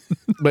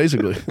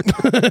 Basically.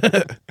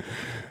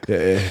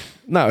 Yeah.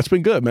 No, it's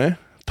been good, man.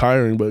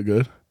 Tiring, but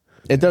good.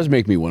 It does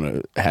make me want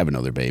to have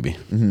another baby.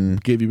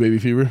 Gave you baby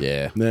fever?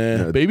 Yeah.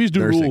 Nah, babies do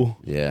nursing. rule.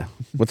 Yeah.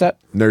 What's that?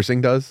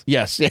 Nursing does?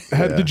 Yes.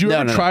 Did you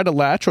ever try to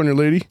latch on your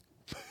lady?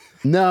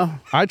 No.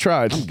 I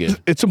tried. I'm good.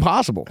 It's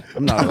impossible.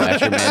 I'm not a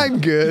latcher man.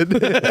 I'm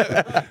good.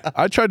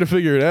 I tried to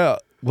figure it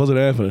out. Wasn't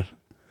happening.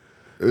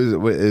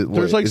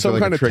 There's like some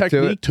kind of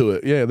technique to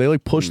it. Yeah, they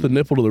like push the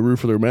nipple to the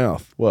roof of their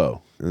mouth.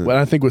 Whoa. But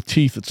I think with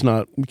teeth, it's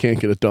not. You can't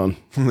get it done.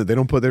 They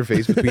don't put their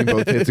face between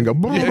both tits and go.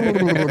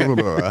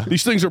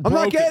 These things are broken.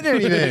 I'm not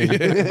getting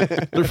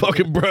anything. They're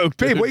fucking broke.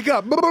 Babe, wake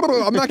up.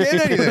 I'm not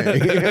getting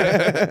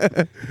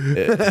anything.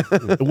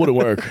 It wouldn't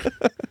work.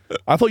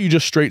 I thought you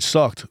just straight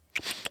sucked.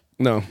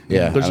 No.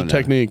 Yeah, There's I a don't know.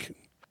 technique.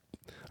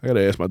 I got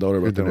to ask my daughter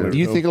about that. Do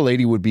you think a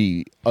lady would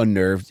be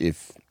unnerved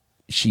if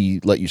she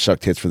let you suck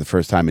tits for the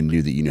first time and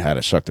knew that you knew how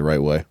to suck the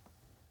right way?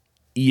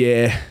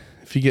 Yeah.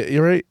 If you get,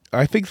 you're right.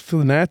 I think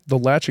the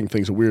latching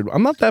thing's a weird.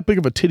 I'm not that big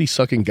of a titty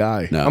sucking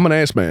guy. No. I'm an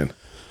ass man.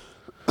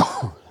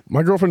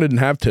 My girlfriend didn't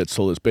have tits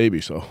till this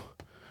baby, so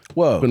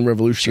Whoa. it's been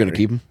revolutionary. She gonna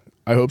keep them?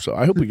 I hope so.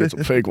 I hope we get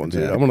some fake ones,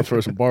 dude. I'm gonna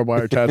throw some barbed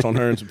wire tats on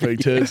her and some fake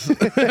tits.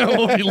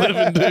 We'll be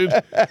living, dude.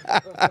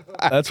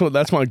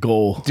 That's my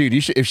goal. Dude,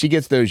 if she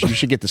gets those, you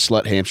should get the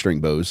slut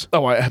hamstring bows.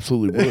 Oh, I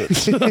absolutely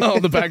would.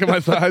 On the back of my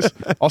thighs.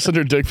 I'll send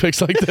her dick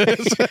pics like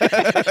this.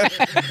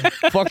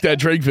 Fuck that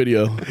Drake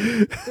video.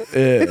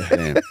 Yeah.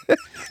 Man.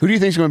 Who do you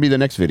think's gonna be the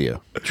next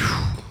video?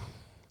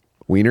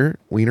 Wiener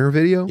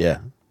video? Yeah.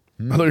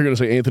 I thought you were gonna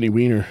say Anthony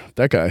Weiner.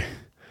 That guy.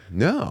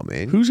 No,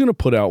 man. Who's gonna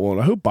put out one?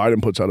 I hope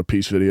Biden puts out a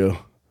peace video.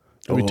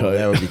 That'd be tight.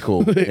 That would be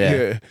cool.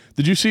 Yeah.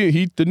 Did you see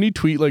it? Didn't he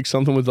tweet like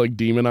something with like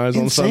demon eyes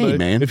on Insane, Sunday?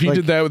 man. If he Like-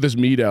 did that with his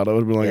meat out, I would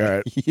have been like, all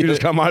right, you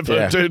just got my vote,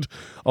 Yeah. dude.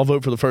 I'll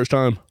vote for the first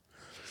time.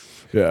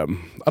 Yeah.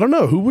 I don't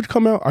know. Who would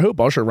come out? I hope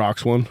Usher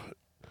rocks one.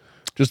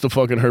 Just a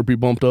fucking herpy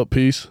bumped up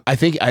piece. I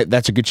think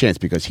that's a good chance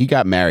because he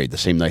got married the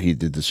same night he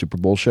did the Super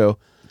Bowl show.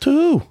 To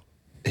who?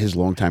 His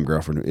longtime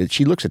girlfriend.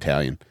 She looks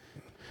Italian.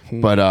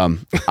 But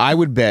I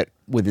would bet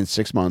within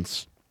 6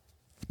 months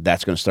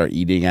that's going to start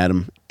eating at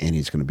him, and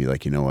he's going to be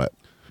like, you know what?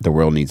 The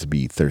world needs to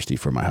be thirsty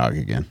for my hog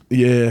again.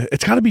 Yeah.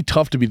 It's got to be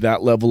tough to be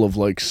that level of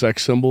like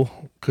sex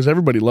symbol because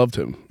everybody loved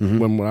him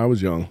when I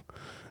was young.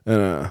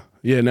 And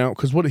yeah, now,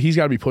 because he's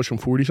got to be pushing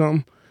 40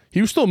 something.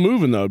 He was still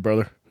moving though,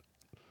 brother.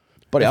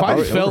 But If I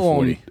over fell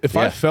 40.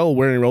 I fell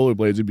wearing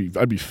rollerblades,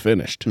 I'd be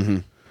finished.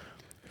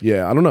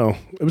 Yeah, I don't know.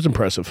 It was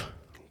impressive,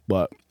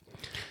 but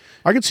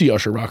I could see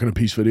Usher rocking a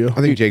peace video.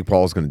 I think Jake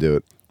Paul's going to do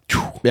it.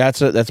 Yeah,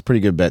 that's a pretty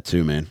good bet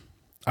too, man.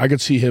 I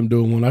could see him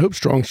doing one. I hope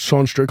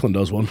Sean Strickland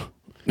does one.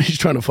 He's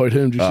trying to fight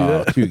him. Did you see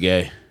that? Too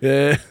gay.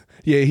 Yeah,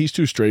 he's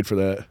too straight for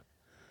that.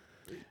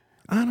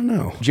 I don't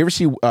know. Did you ever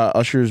see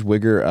Usher's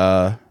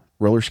Wigger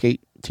roller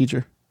skate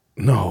teacher?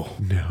 No.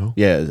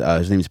 Yeah,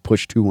 his name's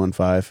Push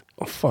 215.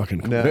 Oh, fucking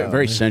cool.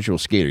 Very sensual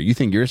skater. You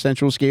think you're a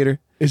sensual skater?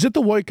 Is it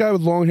the white guy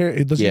with long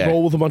hair? Does he Yeah.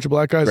 roll with a bunch of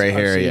black guys? Gray I've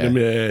hair, seen yeah. him.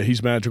 Yeah,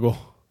 he's magical.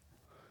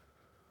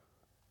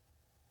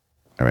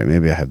 All right,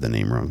 maybe I have the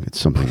name wrong. It's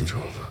something.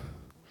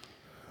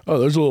 Oh,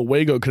 there's a little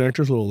Wago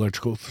connectors, a little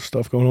electrical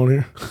stuff going on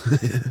here.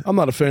 I'm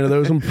not a fan of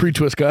those. I'm a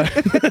pre-twist guy.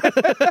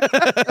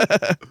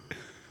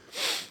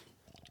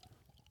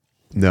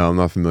 No, I'm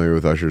not familiar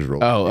with Usher's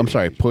role. Oh, I'm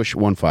sorry. Push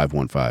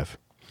 1515.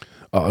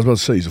 Oh, I was about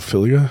to say he's a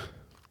Philly guy.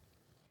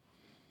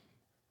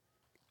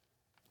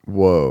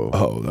 Whoa.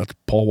 Oh, that's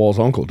Paul Wall's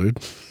uncle, dude.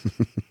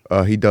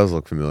 He does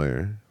look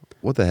familiar.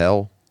 What the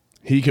hell?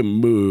 He can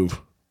move.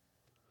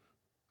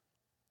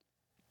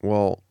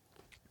 Well,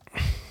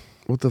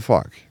 what the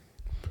fuck?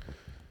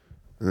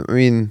 I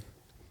mean,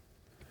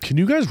 Can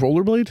you guys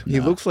rollerblade? he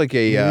looks like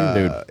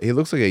a he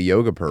looks like a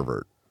yoga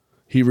pervert.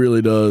 He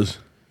really does.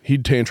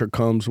 He'd tantric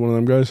comes, one of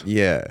them guys.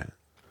 Yeah.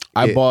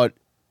 I bought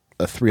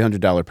a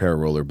 $300 pair of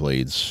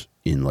rollerblades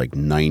in like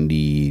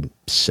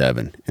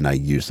 97, and I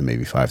used them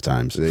maybe 5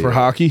 times. For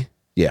hockey?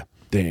 Yeah,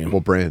 Damn.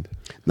 What brand?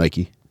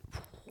 Nike.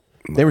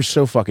 They were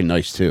so fucking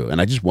nice too, and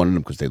I just wanted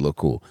them because they look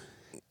cool.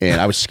 And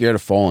I was scared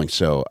of falling,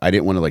 so I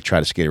didn't want to like try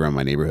to skate around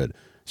my neighborhood.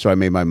 So I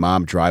made my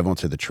mom drive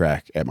onto the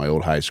track at my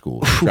old high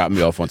school, drop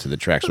me off onto the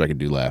track so I could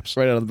do laps.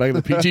 Right out of the back of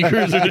the PT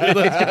Cruiser, dude.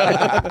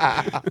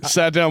 Let's go.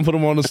 Sat down, put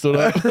them on, and stood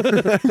up.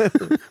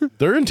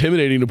 They're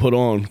intimidating to put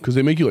on because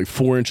they make you like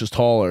 4 inches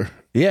taller.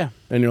 Yeah.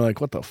 And you're like,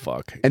 what the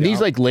fuck? And Yeah.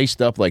 these like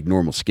laced up like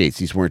normal skates.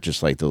 These weren't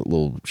just like the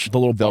little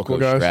buckle Velcro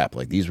guys? strap.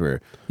 Like these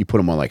were, you put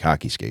them on like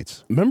hockey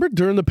skates. Remember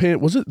during the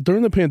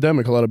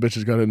pandemic, a lot of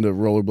bitches got into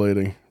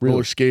rollerblading,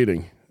 roller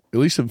skating, at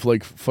least in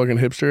like fucking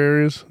hipster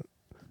areas.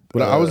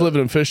 But I was living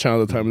in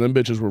Fishtown at the time, and them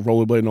bitches were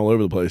rollerblading all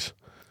over the place.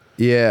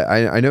 Yeah,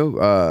 I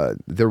know.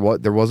 There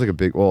was like a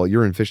big. Well,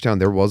 you're in Fishtown.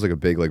 There was like a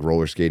big like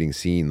roller skating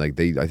scene. Like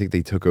I think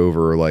they took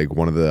over like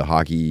one of the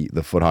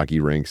foot hockey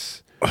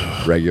rinks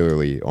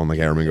regularly on like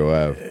Aramingo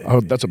Ave.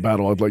 Oh, that's a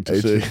battle I'd like to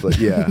It's see. just like,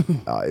 yeah.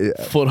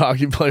 Foot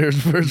hockey players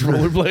versus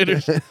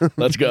rollerbladers.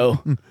 Let's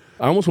go.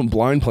 I almost went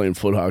blind playing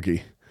foot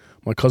hockey.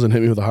 My cousin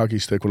hit me with a hockey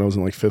stick when I was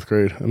in like 5th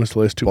grade. I missed the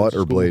last 2 months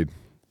Butt of or school. blade?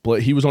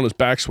 He was on his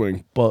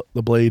backswing, but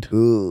the blade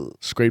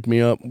scraped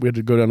me up. We had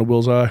to go down to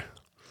Will's eye.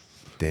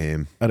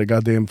 Damn. I had a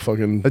goddamn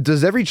fucking...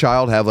 Does every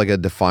child have like a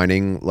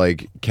defining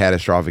like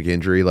catastrophic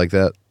injury like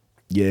that?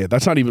 Yeah,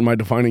 that's not even my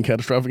defining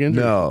catastrophic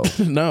injury. No.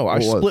 No, I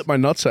What was? split my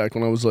nutsack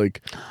when I was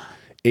like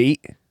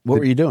 8. What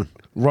were you doing?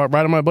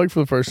 riding my bike for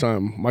the first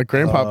time. My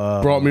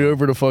grandpa brought me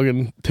over to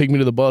fucking take me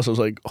to the bus. I was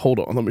like, hold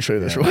on, let me show you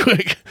this real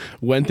quick.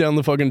 Went down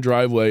the fucking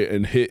driveway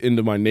and hit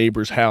into my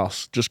neighbor's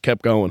house. Just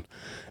kept going.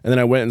 And then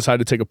I went inside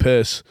to take a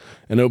piss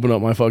and opened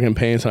up my fucking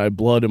pants and I had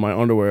blood in my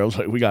underwear. I was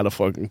like, we got to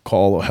fucking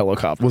call a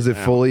helicopter. Was it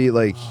now. fully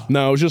like...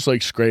 No, it was just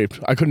like scraped.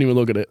 I couldn't even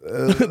look at it.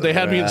 They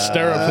had me in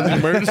stirrups in the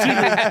emergency room.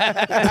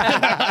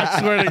 I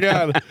swear to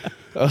God.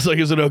 I was like,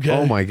 is it okay?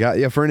 Oh my God.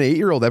 Yeah, for an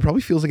 8-year-old, that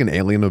probably feels like an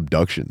alien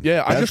abduction.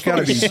 Yeah, I just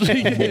gotta be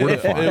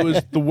mortified. It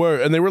was the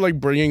word. And they were like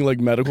bringing like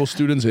medical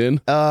students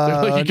in. They're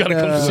like, you gotta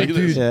come see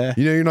this. Yeah.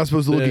 You know, you're not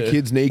supposed to look at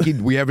kids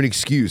naked. We have an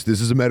excuse. This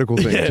is a medical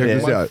thing. Check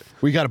this out.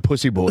 We got a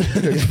pussy boy.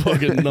 It's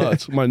fucking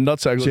nuts. My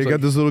nutsack looks Check like...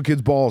 out this little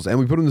kid's balls. And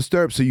we put him in the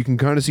stirrups so you can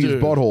kind of see his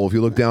butthole if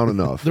you look down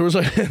enough. There was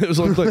like... It was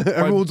like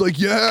Everyone's like,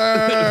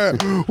 yeah!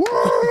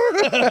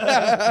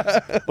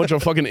 bunch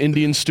of fucking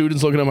Indian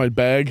students looking at my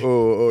bag.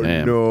 Oh,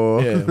 no.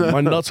 Yeah,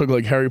 my nuts look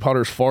like Harry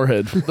Potter's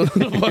forehead.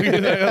 Fucking, I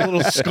got a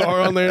little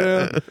scar on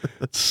there now.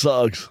 It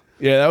sucks.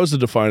 Yeah, that was the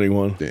defining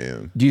one.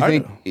 Damn. Do you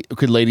think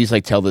could ladies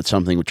like tell that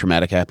something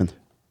traumatic happened?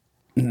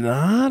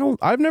 Nah, I don't.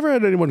 I've never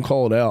had anyone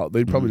call it out.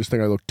 They'd probably just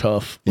think I look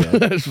tough. Yeah.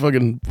 Just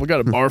fucking, we got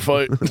a bar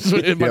fight in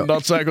my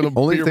nutsack with a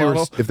Only beer if they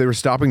bottle. if they were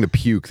stopping to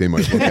puke, they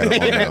might look at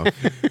it. Oh, no.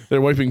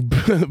 They're wiping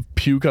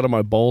puke out of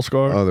my ball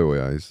scar.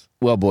 Otherwise.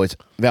 Well, boys,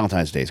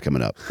 Valentine's Day is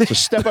coming up. So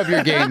step up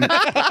your game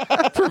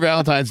for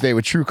Valentine's Day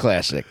with True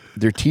Classic.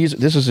 Their tees.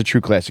 This is a True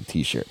Classic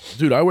T-shirt.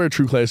 Dude, I wear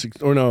True Classic.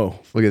 Or no.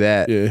 Look at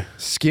that. Yeah.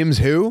 Skims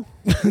who?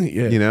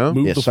 Yeah. You know?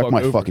 Move Yeah, the suck fuck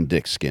my over. fucking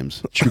dick,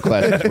 Skims. True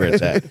Classic is where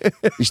it's at.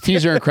 These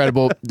tees are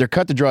incredible. They're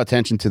cut to draw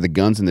attention to the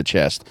guns in the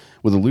chest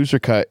with a looser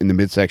cut in the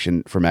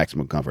midsection for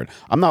maximum comfort.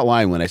 I'm not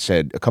lying when I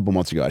said a couple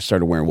months ago I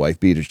started wearing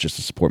wife beaters just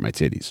to support my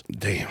titties.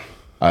 Damn.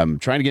 I'm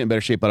trying to get in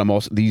better shape, but I'm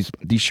also these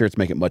shirts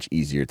make it much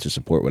easier to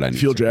support what I need.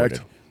 Feel supported.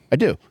 jacked? I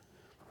do.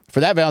 For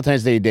that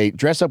Valentine's Day date,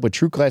 dress up with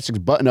True Classics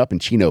button up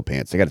and chino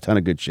pants. They got a ton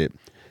of good shit.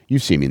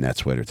 You've seen me in that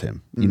sweater,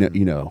 Tim.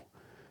 You know,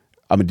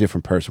 I'm a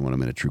different person when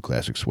I'm in a True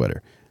Classic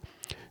sweater.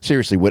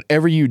 Seriously,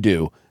 whatever you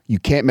do, you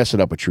can't mess it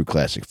up with True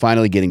Classic.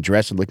 Finally, getting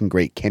dressed and looking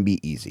great can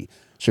be easy.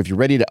 So if you're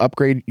ready to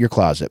upgrade your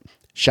closet,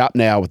 shop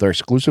now with our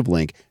exclusive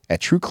link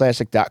at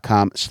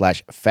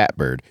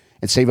trueclassic.com/fatbird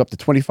and save up to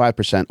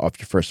 25% off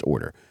your first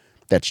order.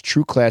 That's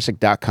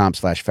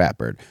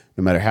trueclassic.com/fatbird.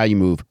 No matter how you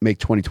move, make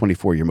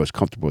 2024 your most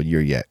comfortable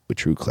year yet with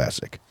True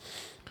Classic.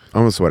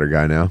 I'm a sweater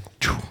guy now.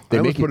 They I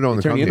almost make put it on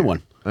the turn come you into here.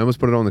 one. I almost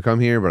put it on the come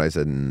here, but I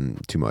said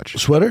too much.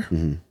 Sweater?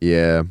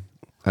 Yeah.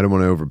 I didn't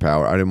want to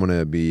overpower. I didn't want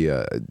to be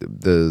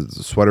the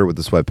sweater with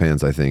the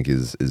sweatpants. I think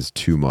is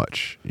too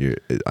much. I You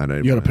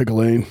gotta pick a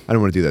lane. I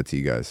don't want to do that to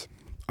you guys.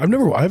 I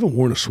haven't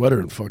worn a sweater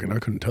in fucking, I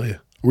couldn't tell you.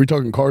 Are we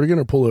talking cardigan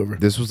or pullover?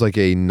 This was like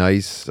a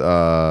nice.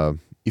 You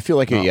feel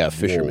like a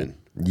fisherman.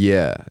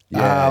 Yeah.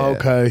 Ah,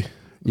 okay.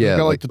 Yeah,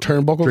 Got like the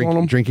turnbuckles on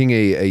them? Drinking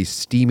a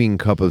steaming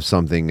cup of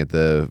something at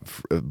the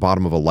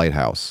bottom of a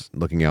lighthouse,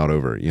 looking out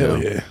over, you know,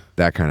 yeah.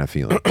 that kind of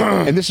feeling.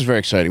 And this is very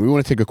exciting. We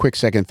want to take a quick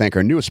second and thank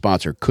our newest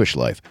sponsor, Kush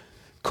Life.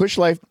 Kush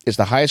Life is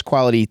the highest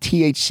quality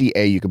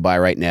THCA you can buy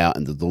right now,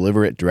 and they'll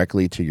deliver it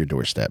directly to your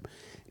doorstep.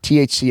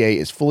 THCA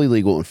is fully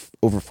legal in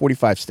over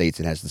 45 states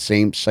and has the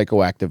same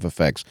psychoactive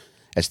effects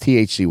as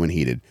THC when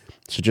heated.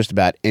 So just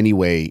about any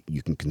way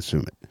you can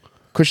consume it.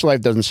 Kush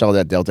Life doesn't sell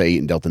that Delta 8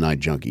 and Delta 9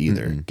 junk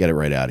either. Get it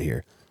right out of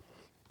here.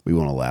 We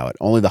won't allow it.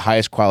 Only the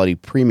highest quality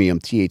premium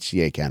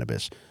THCA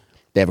cannabis.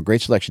 They have a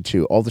great selection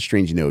too. All the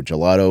strains you know: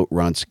 Gelato,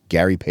 Runts,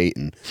 Gary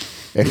Payton,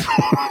 and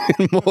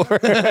more.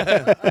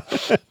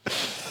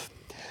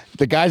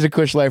 The guys at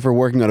Kush Life are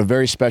working on a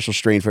very special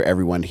strain for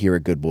everyone here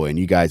at Good Boy and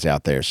you guys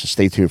out there, so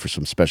stay tuned for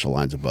some special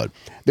lines of bud.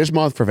 This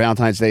month for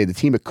Valentine's Day, the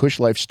team at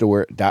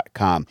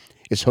KushLifeStore.com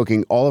is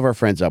hooking all of our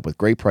friends up with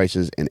great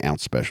prices and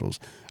ounce specials.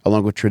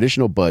 Along with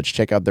traditional buds,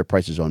 check out their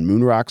prices on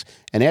Moon Rocks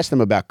and ask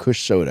them about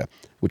Kush Soda,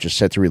 which is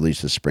set to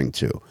release this spring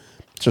too.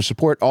 So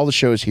support all the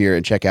shows here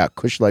and check out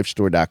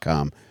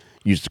KushLifeStore.com.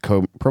 Use the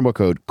promo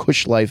code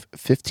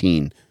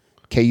KushLife15,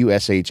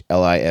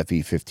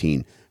 KUSHLIFE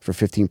 15 for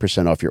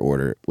 15% off your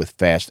order with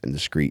fast and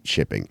discreet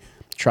shipping.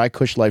 Try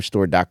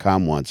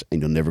KushLifeStore.com once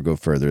and you'll never go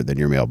further than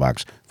your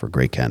mailbox for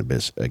great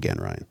cannabis again,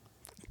 Ryan.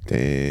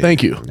 Dang.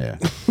 Thank you. Yeah.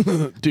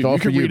 Dude, all you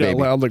for can you, read out baby.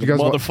 loud like a You guys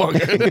want-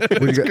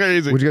 motherfucker. It's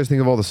crazy. What'd you guys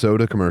think of all the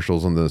soda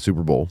commercials on the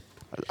Super Bowl?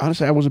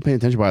 Honestly, I wasn't paying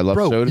attention, but I love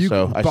soda,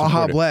 so I Baja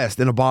support it. Blast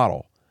in a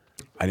bottle.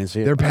 I didn't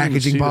see it. They're didn't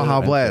packaging see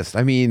Baja that. Blast.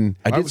 I mean,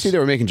 I did see they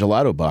were making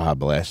gelato Baja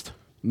Blast.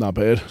 Not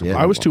bad. Yeah.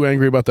 I was too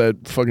angry about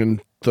that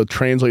fucking the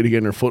trans lady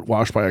getting her foot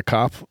washed by a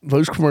cop.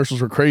 Those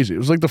commercials were crazy. It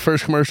was like the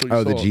first commercial you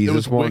Oh, saw. the Jesus It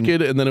was one?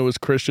 Wicked, and then it was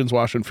Christians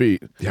washing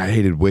feet. yeah, I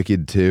hated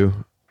Wicked too.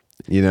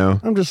 You know,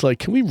 I'm just like,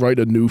 can we write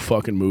a new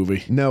fucking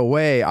movie? no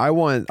way. I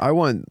want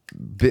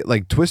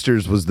like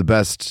Twisters was the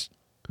best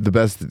I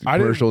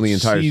commercial in the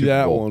didn't entire see Super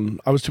that Bowl. one.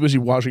 I was too busy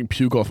washing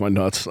puke off my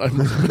nuts. I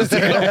missed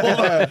a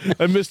couple.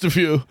 I missed a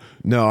few.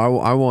 No,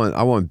 I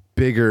want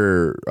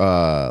bigger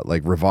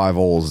like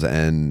revivals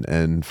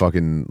and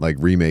fucking like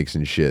remakes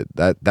and shit.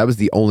 That was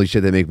the only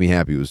shit that made me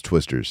happy was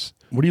Twisters.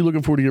 What are you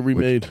looking for to get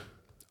remade?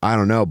 I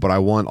don't know, but I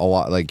want a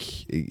lot. Like,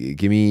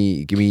 give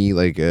me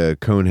like a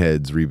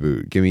Coneheads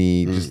reboot. Give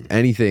me just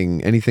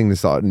anything to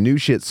start. New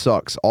shit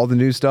sucks. All the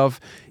new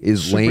stuff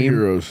is lame.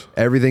 Superheroes.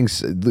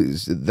 Everything's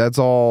that's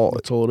all.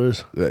 That's all it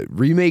is.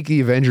 Remake the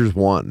Avengers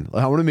 1.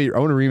 I want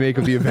a remake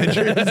of the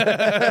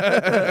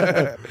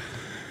Avengers.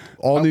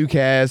 All new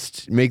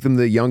cast, make them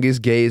the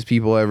youngest, gayest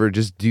people ever.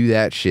 Just do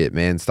that shit,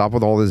 man. Stop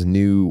with all this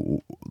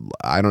new.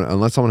 I don't.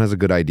 Unless someone has a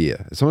good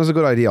idea. If someone has a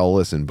good idea, I'll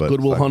listen. But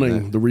Good Will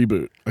Hunting, the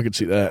reboot. I could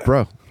see that,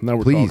 bro. Now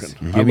we're please,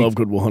 talking. I love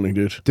Good Will Hunting,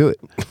 dude. do it.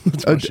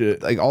 That's my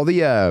shit. Like all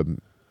the,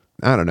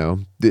 I don't know.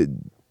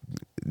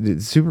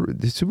 The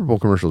Super Bowl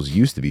commercials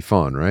used to be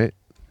fun, right?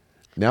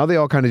 Now they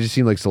all kind of just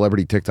seem like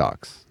celebrity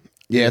TikToks.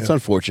 Yeah, it's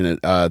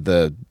unfortunate.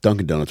 The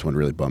Dunkin' Donuts one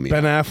really bummed me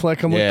Ben out.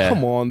 Affleck. I'm Yeah. like,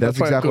 come on. That's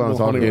exactly what I'm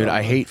talking Dude, about.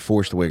 I hate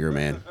forced wigger,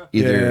 man.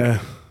 Yeah.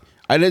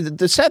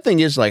 The sad thing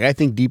is, like, I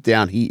think deep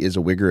down he is a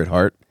wigger at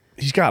heart.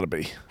 He's got to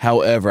be.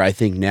 However, I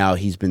think now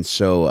he's been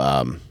so,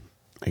 I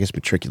guess,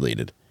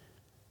 matriculated.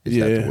 Is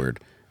that the word?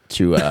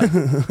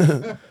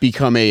 To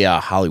become a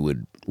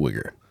Hollywood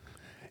wigger.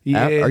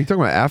 Yeah. Are you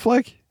talking about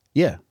Affleck?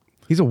 Yeah.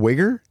 He's a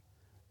wigger?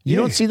 You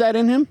don't see that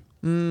in him?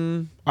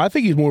 I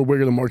think he's more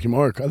wigger than Marky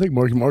Mark. I think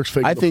Marky Mark's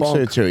fake. I think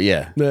so too.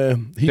 Yeah. Yeah,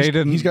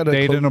 he's got a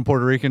dating a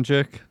Puerto Rican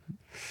chick.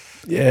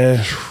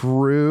 Yeah,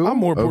 True. I'm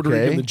more Puerto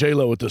Okay. Rican than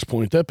J-Lo at this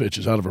point. That bitch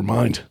is out of her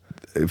mind.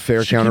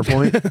 Fair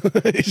counterpoint.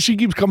 She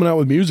keeps coming out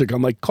with music.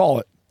 I'm like, call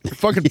it. You're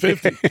fucking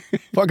 50.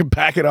 Fucking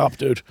pack it up,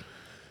 dude.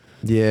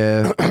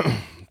 Yeah.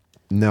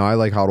 No, I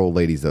like hot old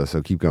ladies though,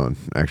 so keep going.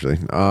 Actually,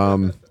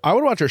 I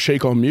would watch her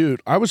shake on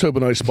mute. I was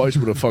hoping Ice Spice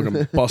would have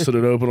fucking busted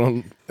it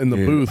open in the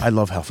booth. I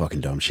love how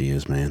fucking dumb she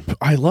is, man.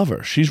 I love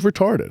her. She's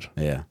retarded.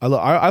 Yeah.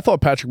 I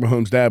thought Patrick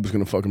Mahomes' dad was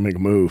going to fucking make a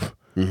move.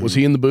 Was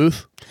he in the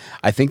booth?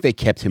 I think they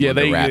kept him Yeah,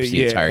 under they- wraps the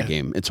yeah. entire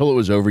game. Until it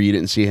was over, you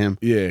didn't see him.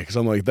 Yeah, because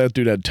I'm like, that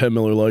dude had 10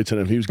 Miller Lights in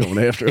him. He was going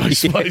after Ice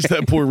Spice,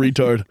 that poor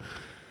retard.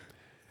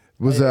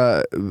 was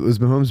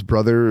Mahomes'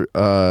 brother?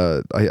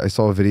 I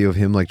saw a video of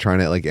him like trying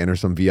to like enter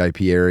some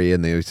VIP area,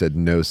 and they said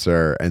no,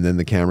 sir. And then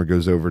the camera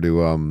goes over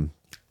to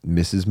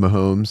Mrs.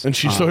 Mahomes, And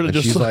she started and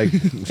just she's like,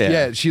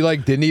 Yeah. she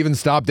like didn't even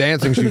stop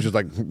dancing. She was just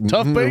like,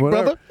 Tough bait,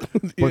 whatever." brother.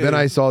 But then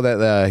I saw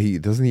that he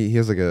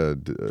has like a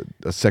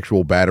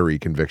sexual battery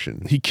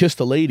conviction. He kissed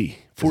a lady.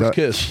 Forced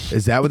kiss.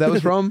 Is that what that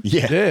was from?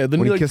 Yeah. Yeah,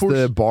 then When he like kissed forced,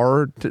 the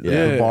bar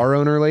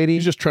owner lady.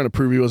 He's just trying to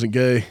prove he wasn't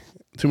gay.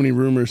 Too many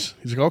rumors.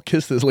 He's like, I'll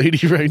kiss this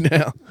lady right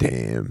now.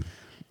 Damn.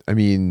 I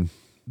mean,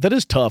 That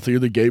is tough. You're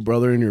the gay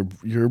brother and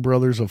your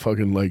brother's a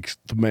fucking like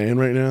the man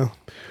right now.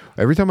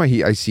 every time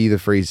I see the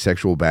phrase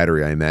sexual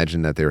battery, I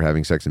imagine that they were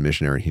having sex in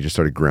Missionary. And he just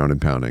started ground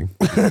and pounding.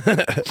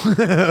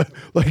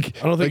 Like,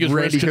 I don't think like his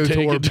Randy wrist can take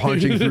Couture it, dude.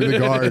 punching through the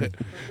guard.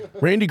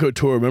 Randy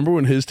Couture, remember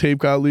when his tape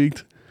got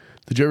leaked?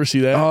 Did you ever see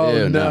that? Oh,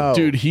 Yeah, no.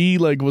 Dude, he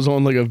like was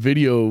on like a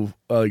video.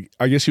 Like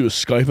I guess he was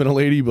Skyping a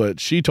lady, but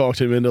she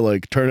talked him into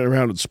like turning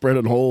around and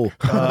spreading whole.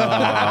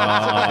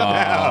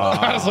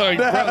 I was like,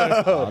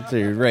 brother, Oh,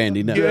 dude,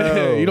 Randy, no.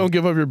 yeah, you don't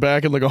give up your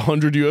back in like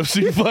 100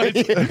 UFC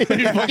fights. You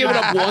fucking Give it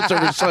up once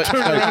over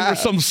turn around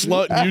for some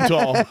slut in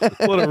Utah.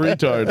 What a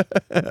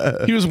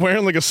retard. He was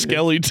wearing like a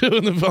skelly too,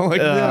 and then felt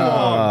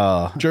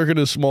like jerking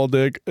his small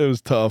dick. It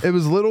was tough. It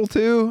was little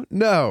too?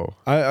 No.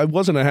 I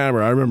wasn't a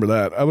hammer. I remember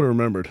that. I would have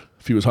remembered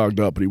if he was hogged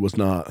up, but he was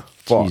not.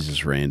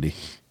 Jesus, Randy.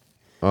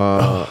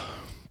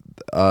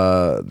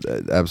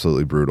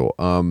 Absolutely brutal.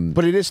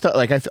 But it is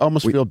like I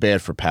almost feel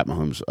bad for Pat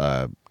Mahomes'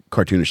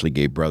 cartoonishly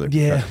gay brother.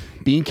 Yeah.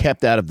 Being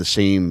kept out of the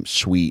same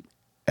suite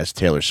as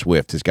Taylor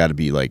Swift has got to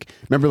be like.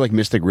 Remember, like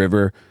Mystic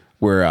River,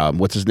 where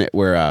what's his name?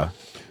 Where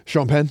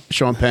Sean Penn.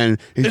 Sean Penn.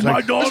 He's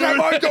like, daughter. "Is that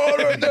my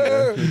daughter in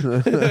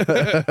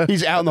there?"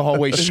 He's out in the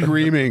hallway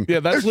screaming. Yeah,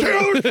 that's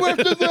Taylor Swift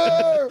in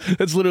there.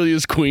 that's literally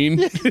his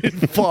queen.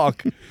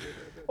 Fuck.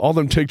 All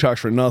them TikToks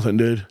for nothing,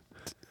 dude.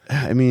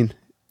 I mean,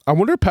 I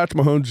wonder if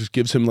Patrick Mahomes just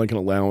gives him like an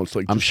allowance,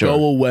 like I'm just sure.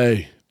 go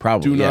away,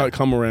 Probably, do yeah. not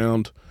come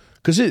around.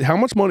 Because how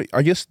much money?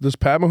 I guess does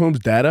Pat Mahomes'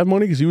 dad have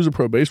money? Because he was a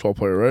pro baseball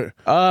player,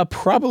 right?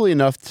 probably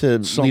enough to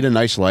lead a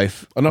nice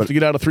life. Enough to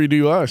get out of 3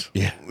 DUIs.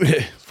 Yeah.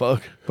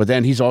 Fuck. But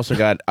then he's also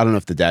got, I don't know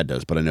if the dad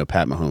does, but I know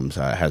Pat Mahomes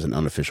has an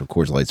unofficial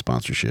Coors Light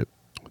sponsorship.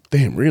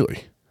 Damn,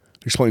 really?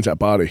 Explains that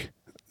body.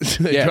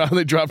 Yeah.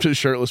 They dropped his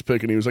shirtless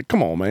pic, and he was like,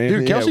 "Come on, man."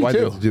 Dude, Kelsey why'd you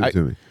too. have to do it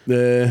to me?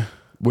 Yeah.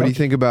 What do you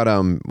think about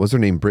what's her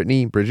name?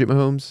 Bridget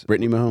Mahomes?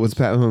 Brittany Mahomes. What's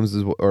Pat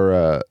Mahomes or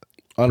I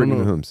don't Brittany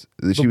know. Mahomes?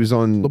 She was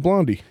on The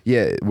blondie.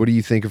 Yeah, what do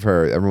you think of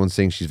her? Everyone's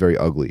saying she's very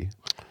ugly.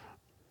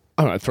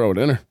 I don't know, I'd throw it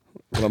in her.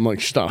 But I'm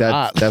like, she's not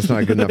hot. That's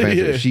not a good enough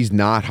answer. Yeah. She's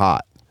not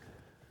hot.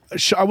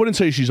 I wouldn't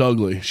say she's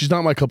ugly. She's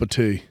not my cup of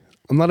tea.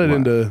 I'm not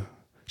into.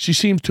 She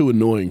seems too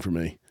annoying for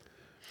me.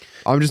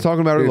 I'm just talking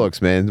about her looks,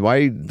 man.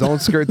 Why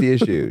don't skirt the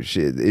issue?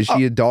 Is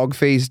she a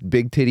dog-faced,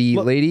 big titty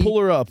lady? Pull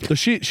her up.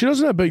 She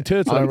doesn't have big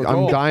tits. I'm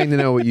I'm dying to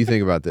know what you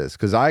think about this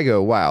because I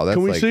go, wow, that's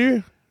Can we like see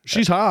her?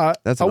 She's hot.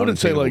 that's I an wouldn't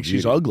say unattainable like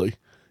she's beauty. ugly.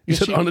 You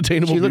said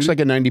unattainable. She looks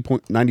beauty? like a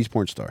 90s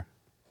porn star.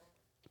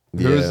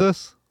 Who is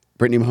this?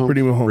 Brittany Mahomes.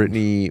 Brittany Mahomes.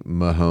 Brittany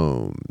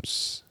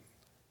Mahomes.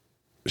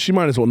 She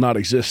might as well not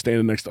exist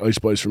standing next to Ice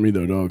Spice for me,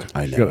 though, dog.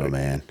 I She know, gotta-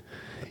 man.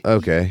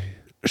 Okay.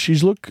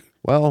 She's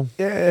Well,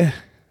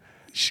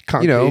 she's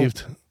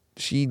concaved.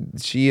 she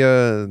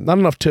Not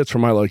enough tits for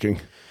my liking.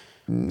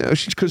 no,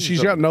 Because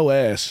she's got no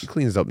ass.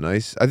 cleans up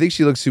nice. I think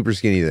she looks super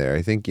skinny there.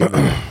 I think, you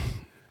know,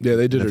 Yeah,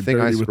 they did her the thing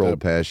I dirty with scrolled that.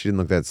 past, she didn't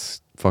look that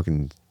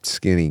fucking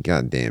skinny.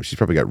 God damn, she's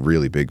probably got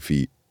really big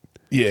feet.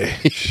 Yeah.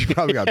 She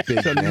probably got big,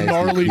 nasty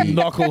Gnarly feet.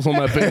 knuckles on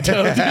that big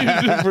toe,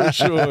 dude, for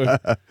sure.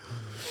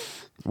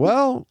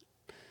 Well,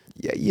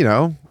 yeah, you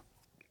know,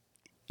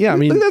 Yeah, I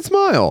mean, look at that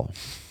smile.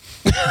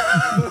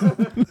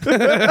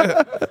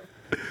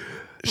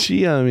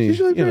 she's really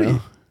really pretty.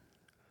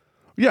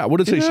 Yeah, I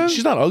wouldn't say You know?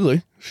 she's not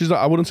ugly.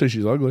 I wouldn't say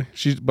she's ugly.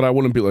 But I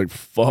wouldn't be like,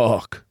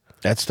 fuck.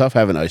 That's tough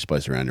having Ice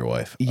Spice around your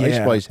wife. Ice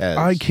Spice has.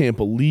 I can't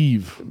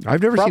believe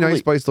I've never seen Probably- Ice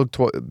Spice look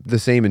the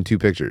same in two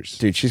pictures.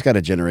 Dude, she's got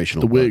a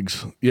generational the butt.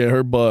 wigs. Yeah,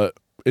 her butt.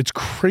 It's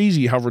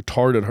crazy how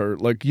retarded her.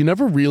 Like, you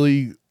never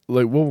really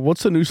like. Well,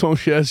 what's the new song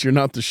she has? You're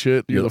not the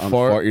shit. You're the I'm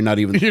fart. You're not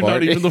even the You're fart.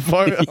 not even the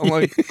fart. I'm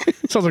like,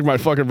 sounds like my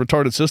fucking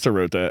retarded sister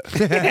wrote that.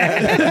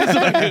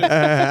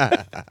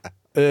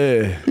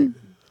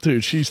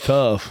 Dude, she's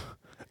tough.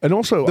 And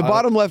also, The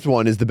bottom left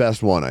one is the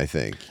best one, I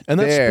think. and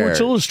that's There. Sports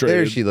Illustrated.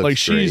 There she looks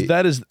like great.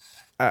 that is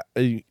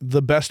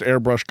the best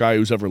airbrush guy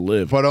who's ever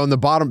lived. But on the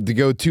bottom, to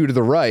go two to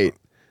the right,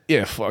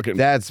 Yeah, fucking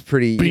that's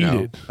pretty. Beat you know,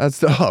 it. That's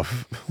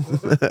tough.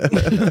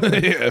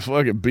 yeah,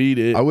 fucking beat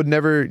it. I would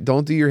never.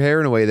 Don't do your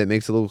hair in a way that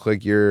makes it look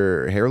like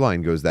your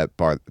hairline goes back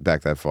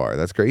that far.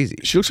 That's crazy.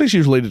 She looks like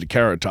she's related to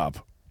Carrot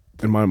Top,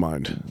 in my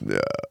mind.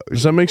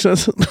 Does that make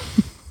sense?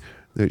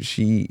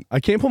 She.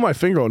 I can't put my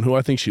finger on who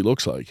I think she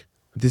looks like.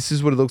 This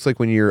is what it looks like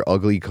when your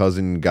ugly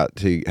cousin got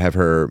to have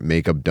her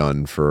makeup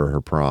done for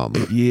her prom,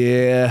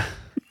 Yeah,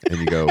 and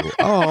you go,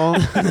 oh,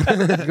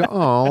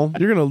 oh,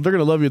 they're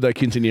gonna love you at that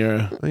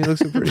quinceanera. he looks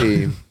so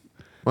pretty.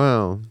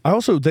 Wow. I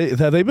also they've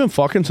been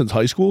fucking since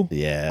high school.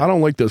 Yeah. I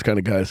don't like those kind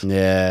of guys.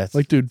 Yeah.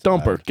 Like, dude,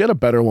 dump her. Get a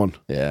better one.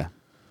 Yeah.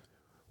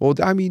 Well,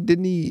 I mean,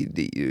 didn't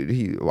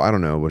he? Well, I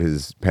don't know what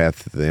his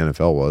path to the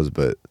NFL was,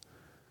 but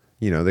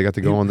you know, they got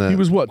to go on that. He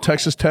was what,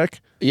 Texas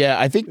Tech? Yeah,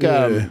 I think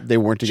Yeah. they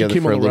weren't She together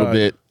came for a on the little ride.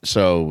 bit,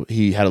 so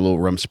he had a little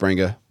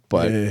rumspringa,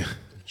 but Yeah.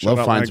 Shout love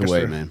out finds a way,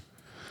 Lancaster. man.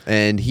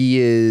 And he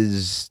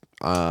is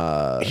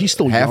He's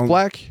still half young.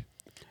 black,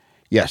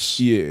 Yes.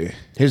 Yeah.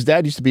 His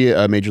dad used to be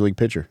a major league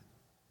pitcher.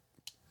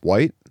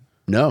 white,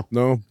 No.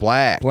 No.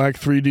 black. Black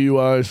 3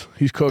 DUIs.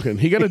 He's cooking.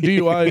 He got a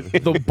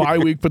DUI the bye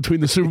week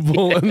between the Super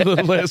Bowl and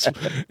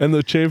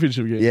the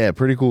championship game. Yeah,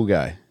 pretty cool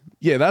guy.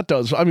 Yeah, that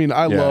does. I mean,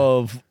 I Yeah.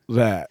 love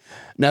that.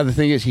 Now the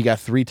thing is, he got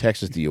 3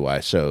 Texas DUI,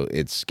 so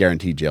it's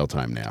guaranteed jail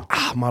time now.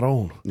 Ah,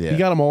 Maron. Yeah. He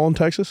got them all in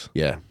Texas?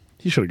 Yeah.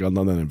 He should have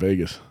done that in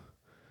Vegas.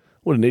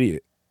 What an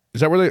idiot.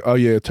 Is that where they... Oh,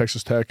 yeah,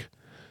 Texas Tech.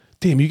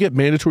 Damn, you get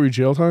mandatory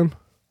jail time?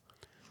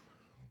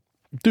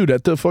 Dude,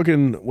 at the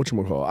fucking...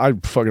 Whatchamacallit? I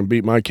fucking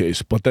beat my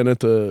case. But then at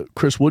the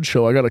Chris Wood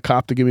show, I got a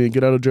cop to give me a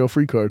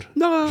get-out-of-jail-free card.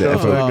 No. The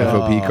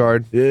FOP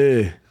card.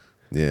 Yeah.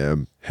 Yeah,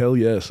 Hell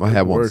yes. I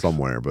have It one works.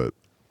 somewhere, but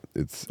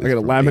it's I got it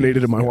from laminated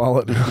ages in my ago.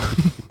 wallet.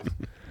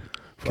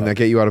 Can that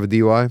get you out of a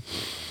DUI?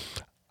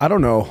 I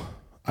don't know.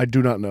 I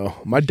do not know.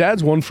 My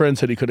dad's one friend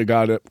said he could have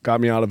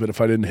got me out of it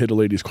if I didn't hit a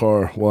lady's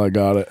car while I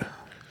got it.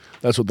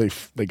 That's what they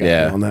got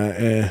Yeah. me on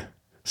that.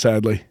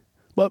 Sadly,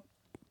 but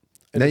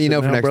Now you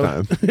know for next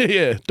brother. time.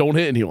 Yeah, don't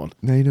hit anyone.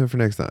 Now you know for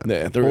next time.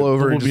 Yeah, Pull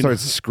over there and will just be start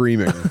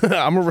screaming.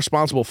 I'm a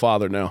responsible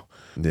father now.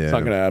 Yeah, It's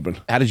not gonna happen.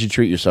 How did you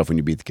treat yourself when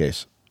you beat the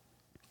case?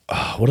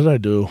 What did I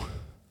do?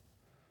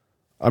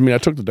 I mean, I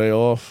took the day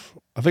off.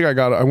 I think I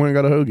went and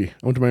got a hoagie. I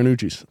went to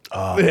Marinucci's.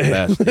 Oh, the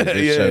best. Dude.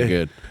 They're so Yeah.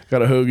 good.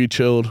 Got a hoagie,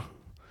 chilled,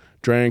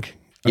 drank.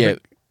 Yeah.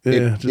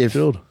 Just If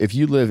chilled. if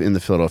you live in the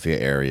Philadelphia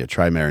area,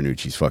 try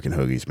Marinucci's fucking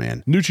hoagies,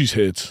 man. Nucci's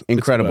hits. It's the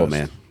Incredible, best.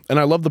 man. And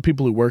I love the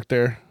people who work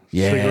there.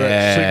 Yeah.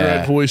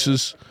 Cigarette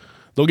voices.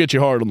 They'll get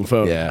you hard on the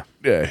phone. Yeah.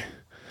 Yeah.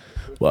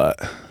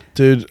 But,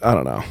 dude, I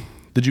don't know.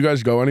 Did you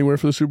guys go anywhere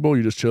for the Super Bowl?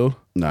 You just chilled?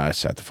 No, I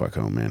sat the fuck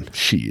home, man.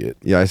 Shit.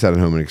 yeah. I sat at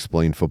home and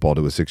explained football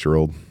to a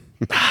 6-year-old.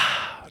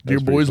 Do your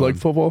boys like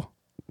football?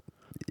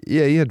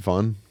 Yeah, he had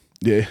fun.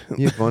 Yeah.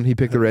 He had fun. He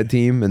picked the red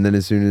team, and then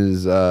as soon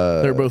as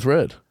They're both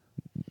red.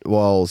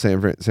 well, San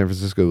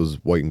Francisco was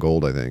white and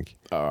gold, I think.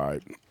 All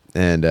right.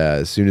 And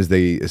as soon as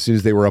they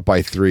were up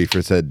by 3,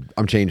 Fritz said,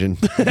 "I'm changing."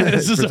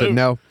 This is Fritz said,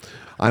 "No,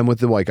 I'm with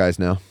the white guys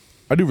now."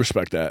 I do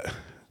respect that.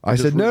 I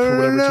Just said, root "No, for no, no,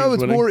 whatever no.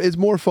 team's winning. It's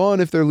more fun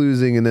if they're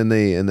losing and then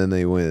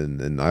they win,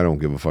 and I don't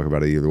give a fuck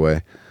about it either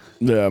way."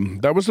 Yeah,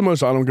 that was the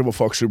most I don't give a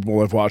fuck Super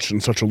Bowl I've watched in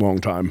such a long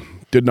time.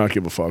 Did not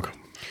give a fuck.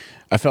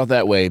 I felt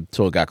that way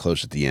till it got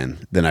close at the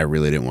end. Then I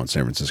really didn't want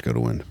San Francisco to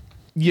win.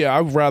 Yeah,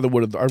 I would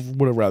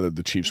have rather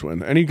the Chiefs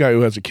win. Any guy who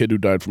has a kid who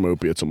died from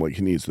opiates, I'm like,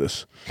 he needs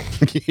this.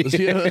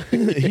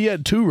 He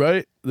had 2,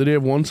 right? Did he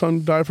have one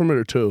son die from it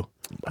or 2?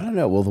 I don't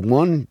know. Well, the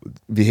one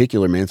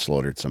vehicular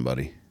manslaughtered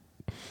somebody.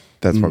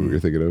 That's probably what you're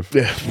thinking of.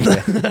 Yeah.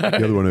 The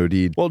other one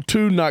OD'd. Well,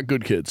 2 not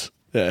good kids.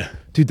 Yeah.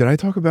 Dude, did I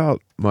talk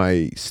about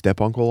my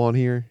step uncle on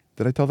here?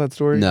 Did I tell that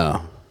story?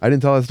 No. I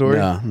didn't tell that story.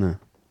 No.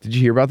 Did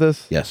you hear about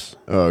this? Yes.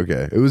 Oh,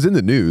 okay. It was in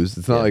the news.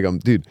 It's not like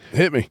dude.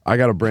 Hit me. I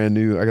got a brand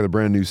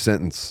new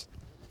sentence.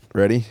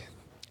 Ready?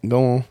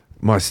 Go on.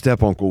 My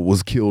step uncle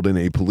was killed in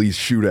a police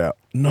shootout.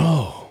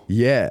 No.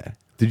 Yeah.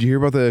 Did you hear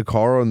about the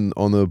car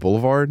on the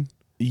boulevard?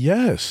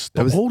 Yes.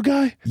 The was- old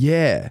guy?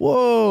 Yeah.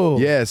 Whoa.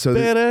 Yeah. So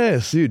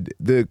badass. dude,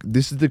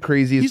 this is the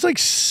craziest.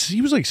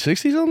 He was like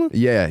 60 something?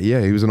 Yeah.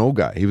 He was an old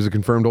guy. He was a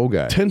confirmed old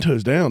guy. 10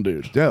 toes down,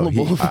 dude. Yo, On the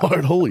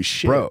boulevard. Holy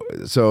shit. Bro,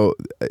 so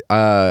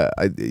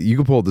you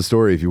can pull up the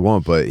story if you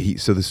want, but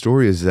the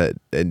story is that,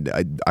 and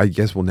I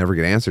guess we'll never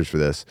get answers for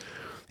this.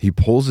 He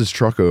pulls his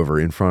truck over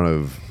in front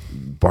of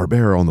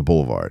Barbera on the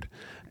boulevard,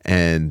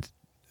 and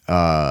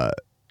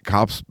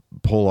cops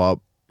pull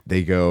up.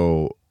 They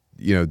go,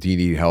 do you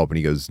need help? And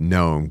he goes,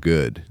 no, I'm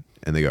good.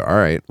 And they go, all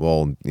right,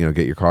 well,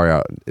 get your car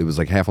out. It was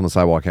like half on the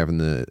sidewalk, half in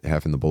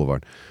the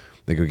boulevard.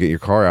 They go, get your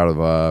car out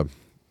of,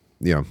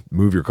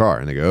 move your car.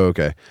 And they go, oh,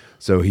 okay.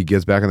 So he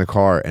gets back in the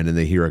car, and then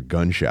they hear a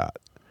gunshot.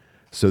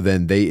 So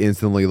then they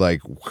instantly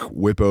like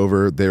whip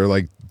over. They're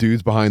like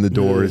dudes behind the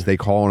doors. They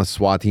call on a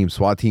SWAT team.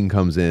 SWAT team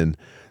comes in.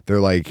 They're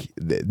like,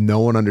 no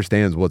one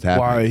understands what's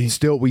happening.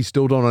 Why? We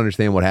still don't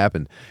understand what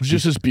happened. It was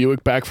just his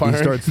Buick backfiring.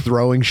 He starts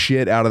throwing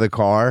shit out of the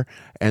car,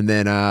 and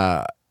then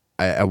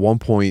at one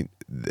point,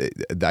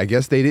 I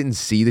guess they didn't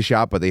see the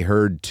shot, but they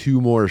heard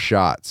 2 more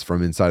shots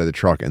from inside of the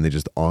truck, and they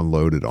just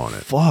unloaded on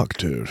it. Fuck,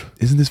 dude.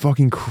 Isn't this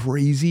fucking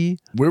crazy?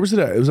 Where was it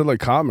at? It was at like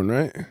Common,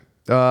 right?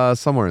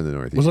 Somewhere in the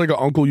Northeast. Was it like an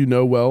uncle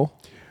well?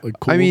 Like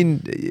cool? I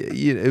mean,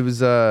 it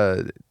was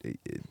like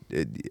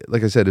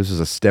I said, this was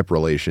a step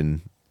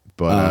relation.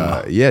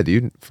 But yeah,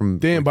 dude, from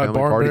damn, by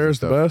Barbera's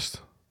the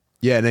best.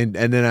 Yeah, and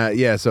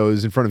then so it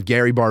was in front of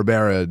Gary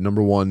Barbera,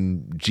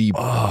 #1 Jeep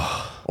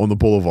on the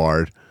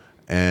boulevard,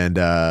 and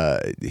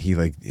I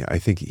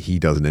think he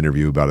does an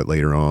interview about it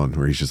later on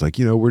where he's just like,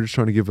 we're just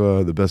trying to give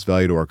the best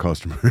value to our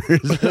customers. We're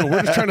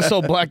just trying to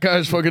sell black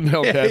guys fucking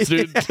Hellcats,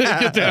 dude.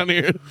 Get down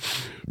here.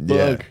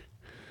 Yeah. Fuck.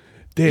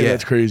 Damn,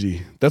 that's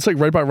crazy. That's like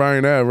right by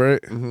Ryan Ave,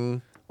 right? Mm-hmm.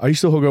 I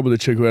used to hook up with a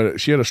chick who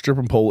she had a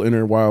stripping pole in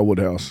her Wildwood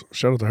house.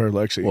 Shout out to her,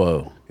 Lexi.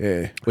 Whoa.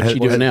 Yeah. What's she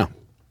doing now?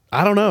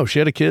 I don't know. She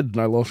had a kid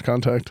and I lost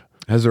contact.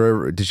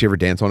 Did she ever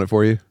dance on it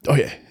for you? Oh,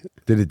 yeah.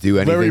 Did it do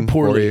anything Very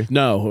poorly. for you?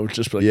 No, it was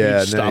just like,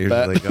 stop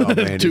that. Like, oh,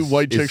 man, Two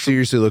white chicks. It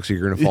seriously looks like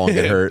you're going to fall and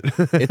get hurt.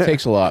 It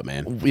takes a lot,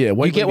 man. Yeah,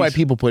 you get why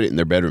people put it in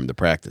their bedroom to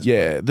practice.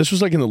 Yeah, this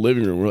was like in the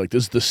living room. We're like,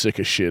 this is the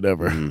sickest shit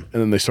ever. And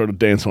then they started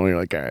dancing on it.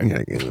 You're like,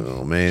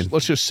 oh, man.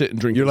 Let's just sit and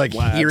drink. You're like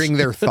hearing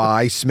their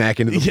thigh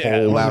smack into the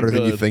pole louder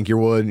than you think you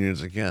would. And you're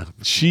just like,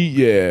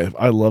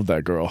 I love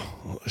that girl.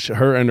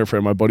 Her and her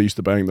friend, my buddy used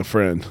to bang the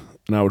friend.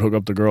 And I would hook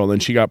up the girl, and then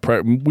she got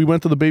pregnant. We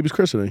went to the baby's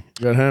christening.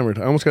 Got hammered.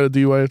 I almost got a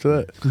DUI after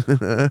that.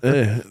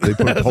 Yeah. They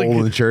put a pole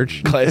in the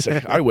church.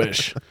 Classic. I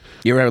wish.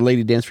 You ever have a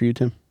lady dance for you,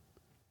 Tim?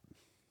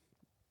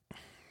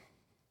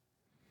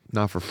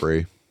 Not for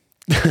free.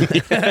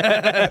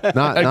 At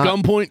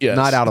gunpoint, yes.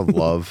 Not out of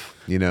love,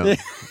 Yeah.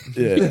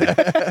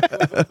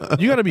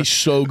 You got to be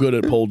so good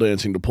at pole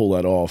dancing to pull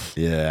that off.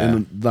 Yeah.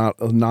 In a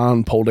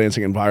non-pole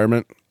dancing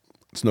environment,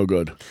 it's no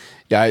good.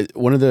 Yeah,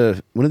 one of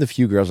the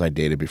few girls I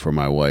dated before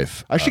my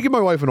wife. I should give my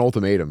wife an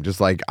ultimatum.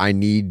 Just like, I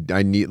need.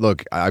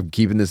 Look, I'm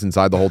keeping this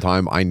inside the whole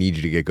time. I need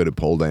you to get good at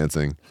pole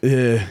dancing.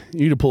 Yeah,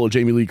 you need to pull a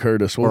Jamie Lee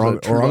Curtis. Or I'm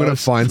going to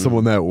find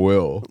someone that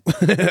will.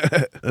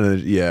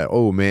 Yeah.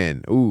 Oh,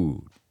 man.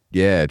 Ooh.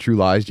 Yeah. True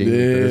Lies, Jamie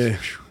Lee Curtis.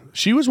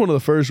 She was one of the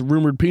first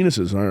rumored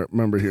penises I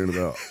remember hearing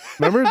about.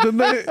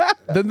 Remember?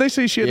 Didn't they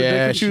say she had a dick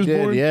when she was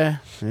born? Yeah.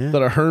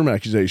 That a Herm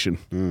accusation.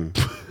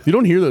 You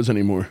don't hear those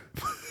anymore.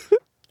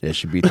 Yeah,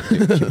 she beat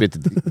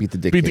the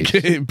dick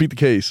case. Beat the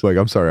case. Like,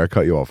 I'm sorry, I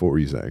cut you off. What were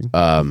you saying?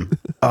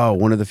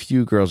 One of the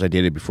few girls I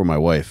dated before my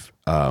wife,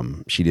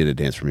 she did a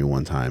dance for me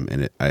one time,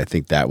 and I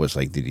think that was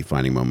like the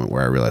defining moment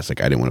where I realized like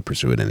I didn't want to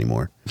pursue it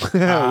anymore.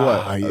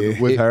 What?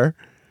 With her?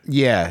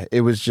 Yeah,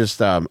 it was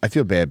just I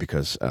feel bad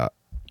because I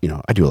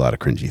do a lot of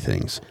cringy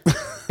things,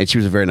 and she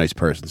was a very nice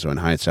person. So in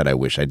hindsight, I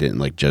wish I didn't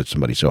like judge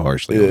somebody so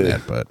harshly on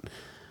that, but.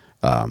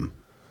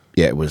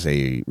 Yeah, it was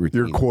a routine.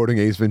 You're quoting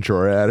Ace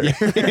Ventura at it.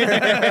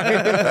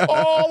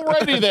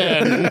 Alrighty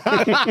then.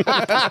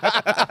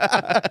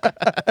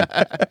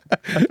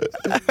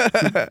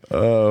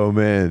 Oh,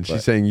 man.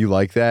 She's saying you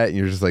like that, and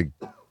you're just like,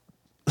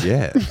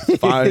 yeah,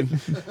 fine.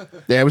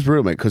 Yeah, it was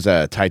brutal, man, because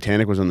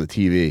Titanic was on the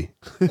TV.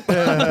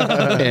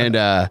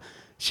 And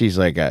she's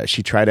like,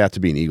 she tried out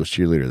to be an Eagles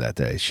cheerleader that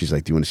day. She's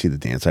like, do you want to see the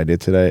dance I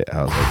did today?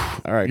 I was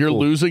like, all right, You're cool.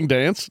 losing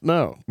dance?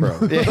 No, bro.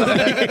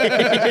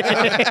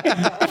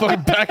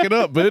 Fucking back it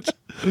up, bitch.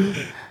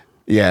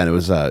 Yeah, and it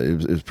was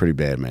pretty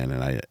bad, man.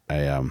 And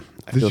I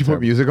did you put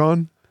music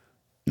on?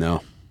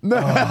 No. No.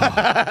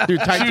 Dude,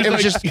 it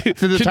was just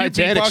to the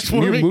Titanic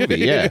new movie.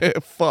 Yeah.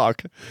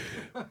 Fuck.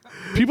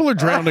 People are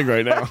drowning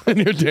right now, and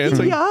you're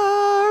dancing. We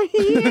are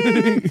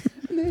here.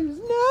 There's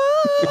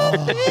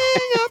nothing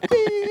up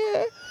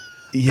there.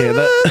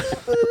 Yeah,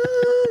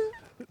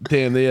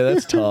 damn, yeah,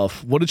 that's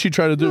tough. What did she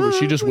try to do? Was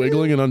she just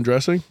wiggling and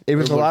undressing? It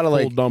was a lot of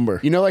like number.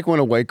 You know, like when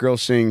a white girl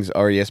sings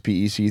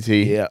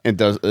R-E-S-P-E-C-T, yeah,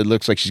 and it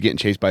looks like she's getting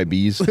chased by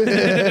bees.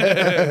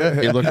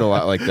 It looked a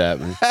lot like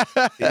that, man.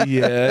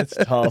 Yeah, it's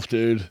tough,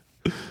 dude.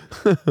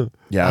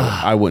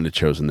 Yeah, I wouldn't have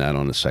chosen that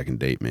on a second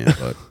date, man.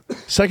 But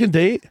Second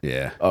date?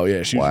 yeah, Oh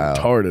yeah, she's Wow.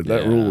 retarded.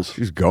 That Yeah. rules.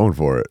 She's going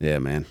for it. yeah,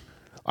 man.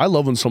 I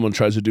love when someone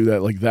tries to do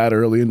that like that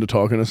early into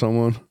talking to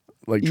someone.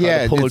 Like try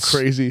Yeah, to pull it it's-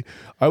 crazy.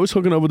 I was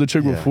hooking up with a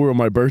chick Yeah. before on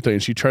my birthday,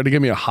 and she tried to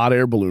give me a hot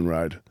air balloon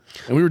ride.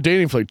 And we were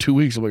dating for like 2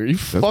 weeks. I'm like, are you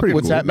fucking pretty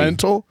What's cool. that mean?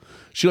 mental?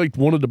 She like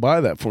wanted to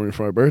buy that for me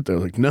for my birthday. I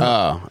was like,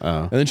 no.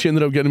 Oh, And then she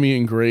ended up getting me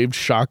engraved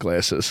shot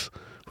glasses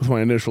with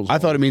my initials. I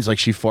thought it means like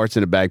she farts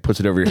in a bag, puts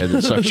it over your head,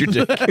 and sucks your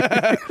dick.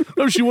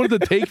 No, she wanted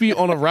to take me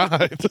on a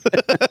ride.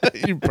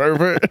 You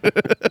pervert.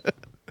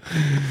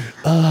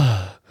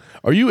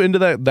 Are you into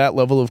that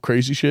level of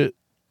crazy shit?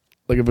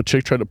 Like if a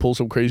chick tried to pull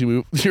some crazy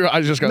move, your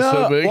eyes just got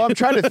so big. Well, I'm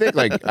trying to think.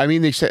 Like, I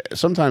mean, they say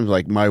sometimes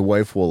like my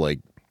wife will like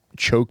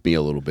choke me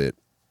a little bit,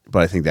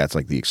 but I think that's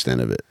like the extent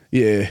of it.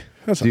 Yeah,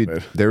 that's Dude, not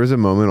bad. there was a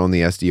moment on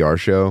the SDR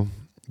show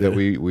that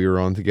we were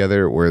on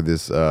together where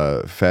this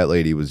fat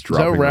lady was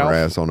dropping her Ralph?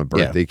 ass on a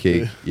birthday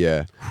cake.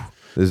 Yeah.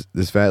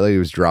 This fat lady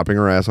was dropping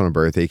her ass on a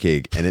birthday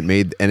cake, and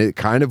it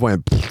kind of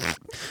went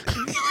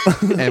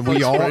and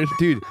we all great.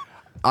 dude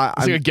It's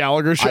like a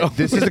Gallagher show.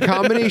 this is a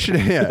combination.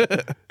 Yeah,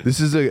 this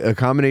is a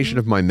combination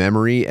of my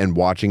memory and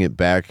watching it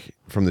back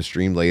from the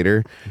stream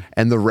later.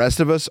 And the rest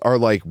of us are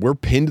like, we're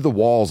pinned to the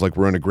walls like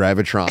we're in a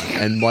gravitron.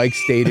 And Mike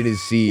stayed in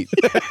his seat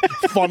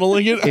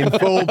Funneling it. in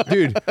full,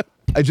 dude.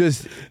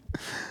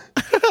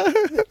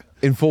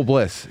 In full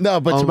bliss. No,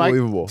 but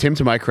unbelievable.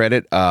 to my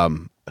credit,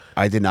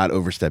 I did not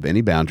overstep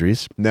any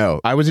boundaries. No,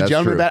 I was a that's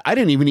gentleman true. about. I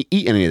didn't even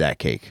eat any of that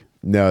cake,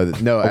 No,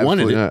 I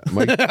wanted absolutely it. not.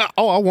 Mike,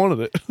 Oh, I wanted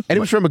it. and it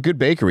was from a good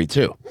bakery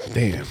too.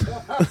 Damn.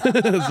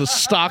 It's a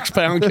Stocks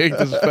pound cake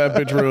this fat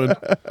bitch ruined.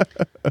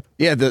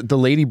 Yeah, the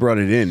lady brought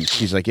it in.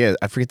 She's like, yeah,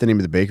 I forget the name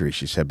of the bakery.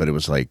 She said, but it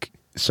was like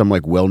some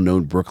like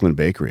well-known Brooklyn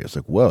bakery. I was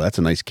like, whoa, that's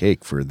a nice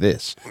cake for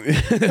this.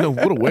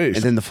 What a waste.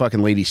 And then the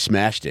fucking lady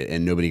smashed it,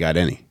 and nobody got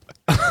any.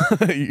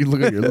 You look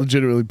like you're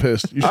legitimately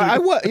pissed. You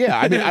Yeah.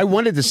 I mean, I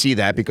wanted to see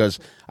that because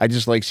I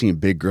just like seeing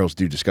big girls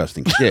do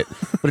disgusting shit.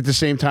 But at the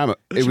same time,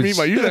 it was,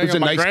 you it was a hang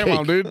my nice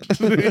grandma, cake.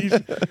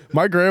 dude.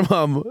 My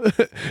grandma,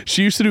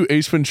 she used to do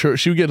Ace Ventura.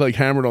 She would get like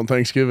hammered on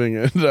Thanksgiving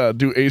and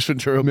do Ace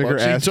Ventura Make her butt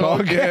cheek ass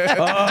talk. talk? Yeah.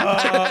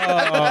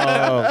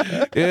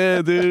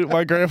 Yeah, dude.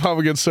 My grandpa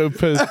would get so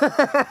pissed.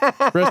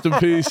 Rest in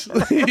peace.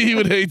 He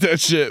would hate that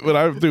shit,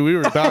 but we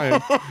were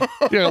dying.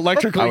 Yeah, I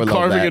electrically would love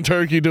carving that. a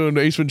turkey doing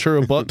Ace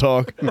Ventura butt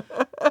talk.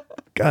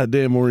 God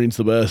damn, Maureen's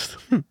the best.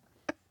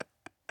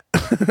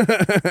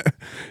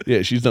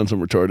 Yeah, she's done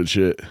some retarded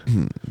shit.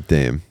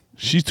 damn.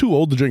 She's too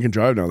old to drink and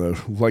drive now, though.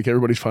 Like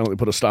everybody's finally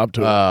put a stop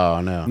to it.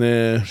 Oh no!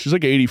 Nah, she's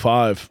like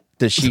 85.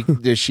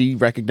 Does she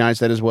recognize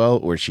that as well,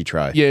 or she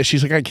try? Yeah,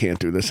 she's like, I can't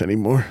do this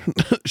anymore.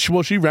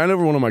 She ran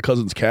over one of my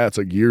cousin's cats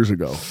like years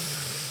ago,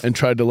 and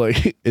tried to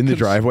like In the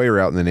driveway or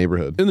out in the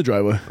neighborhood? in the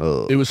driveway.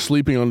 Ugh. It was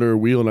sleeping under her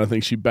wheel, and I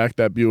think she backed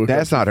that Buick.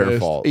 That's up not too her fast.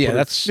 fault. Yeah,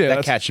 that's-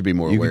 that cat should be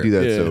more You aware. can do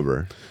that Yeah.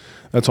 sober.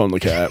 That's on the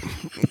cat.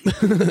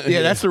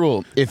 Yeah, that's the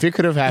rule. If it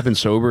could have happened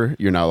sober,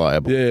 you're not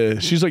liable. Yeah,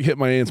 she's like hit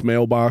my aunt's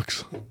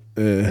mailbox.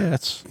 Yeah,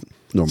 that's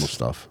normal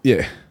stuff.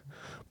 Yeah,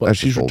 but That's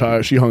she's just old.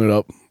 retired. She hung it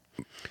up.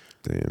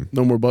 Damn.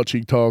 No more butt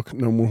cheek talk.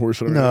 No more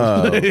horse.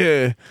 No.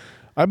 Yeah,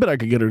 I bet I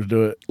could get her to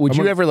do it. Would I'm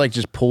you a- ever like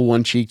just pull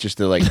one cheek just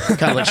to like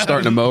kind of like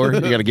starting a mower?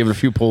 You got to give it a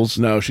few pulls.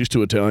 No, she's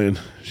too Italian.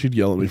 She'd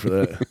yell at me for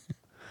that.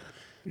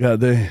 God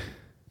damn.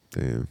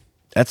 Damn.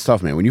 That's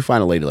tough, man. When you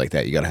find a lady like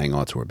that, you got to hang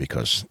on to her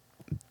because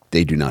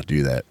they do not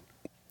do that.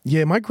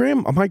 Yeah, my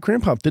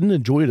grandpa didn't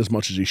enjoy it as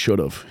much as he should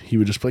have. He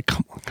would just be like,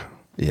 come on.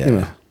 Yeah. You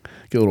know,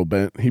 get a little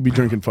bent. He'd be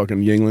drinking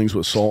fucking Yinglings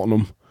with salt in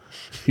them.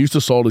 He used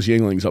to salt his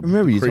Yinglings up. I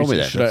remember you told me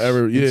Craziest that. shit I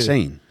ever, yeah.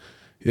 Insane.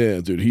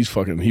 Yeah, dude,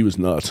 he was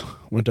nuts.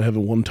 Went to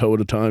heaven one toe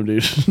at a time,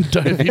 dude.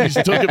 Diabetes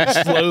took him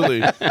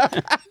slowly.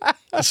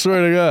 I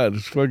swear to God,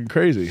 it's fucking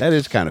crazy. That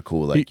is kind of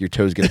cool. Like your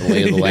toes get the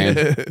lay of the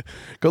land.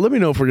 Go, let me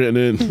know if we're getting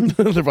in.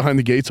 They're behind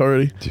the gates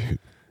already.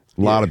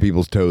 A lot of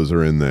people's toes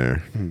are in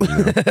there. You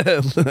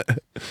know?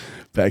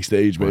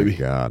 Backstage, My baby.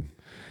 God.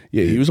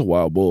 Yeah, he was a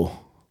wild bull.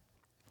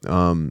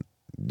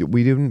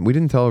 We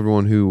didn't tell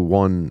everyone who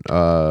won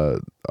our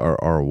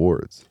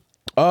awards.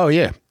 Oh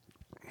yeah.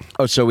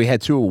 Oh, so we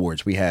had 2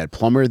 awards. We had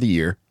Plumber of the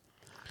Year.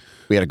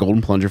 We had a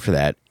Golden Plunger for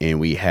that, and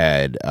we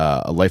had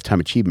a Lifetime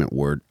Achievement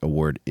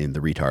Award in the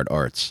Retard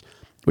Arts,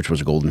 which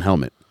was a Golden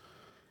Helmet.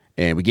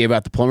 And we gave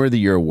out the Plumber of the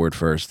Year award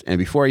first. And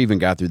before I even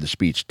got through the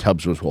speech,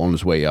 Tubbs was on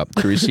his way up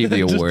to receive the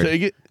Just award.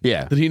 take it?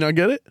 Yeah. Did he not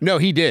get it? No,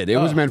 he did. It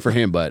was meant for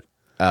him, but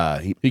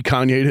He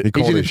Kanye'd it. He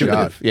called he's it shot.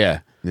 intuitive. Yeah.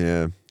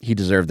 Yeah. He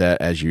deserved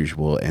that as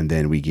usual. And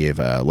then we gave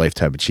a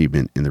Lifetime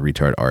Achievement in the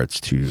Retard Arts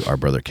to our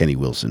brother Kenny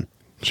Wilson.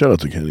 Shout out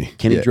to Kenny.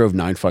 Kenny Yeah. drove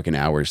 9 fucking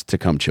hours to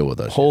come chill with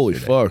us. Holy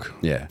yesterday. fuck.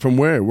 Yeah. From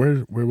where?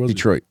 Where was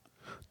Detroit. it?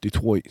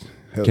 Detroit.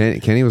 Hell,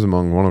 Kenny was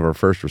among one of our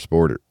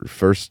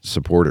first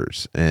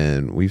supporters,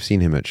 and we've seen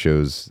him at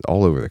shows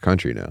all over the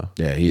country now.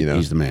 Yeah, he's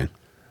he's the man.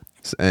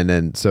 And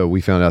then so we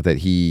found out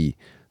that we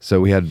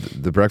had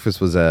the breakfast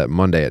was at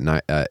Monday at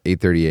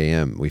 8:30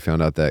 a.m. We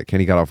found out that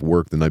Kenny got off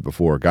work the night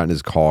before, got in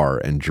his car,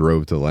 and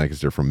drove to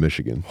Lancaster from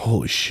Michigan.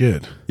 Holy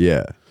shit.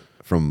 Yeah.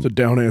 from It's a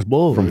down ass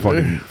bull. from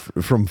right there.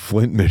 from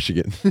Flint,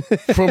 Michigan.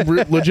 From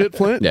legit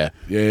Flint. Yeah.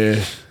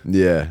 Yeah.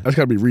 yeah, That's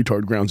got to be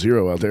retard ground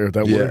zero out there. If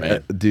that were. yeah,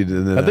 dude.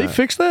 And then, Have they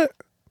fixed that?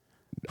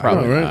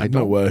 Probably No, right? not. I No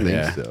don't way. think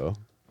Yeah. so.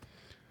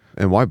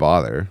 And why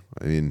bother?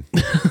 I mean,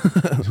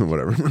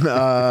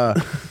 whatever.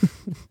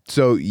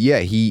 So yeah,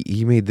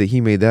 he made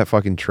that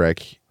fucking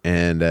trek,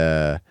 and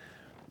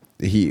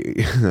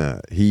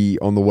he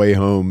on the way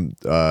home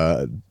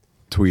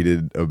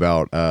tweeted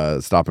about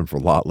stopping for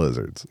lot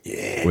lizards.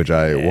 Yeah, which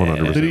I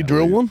 100%. Did he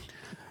drill believe. one?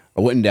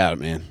 I wouldn't doubt it,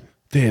 man.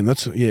 Damn,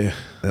 that's yeah.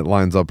 That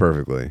lines up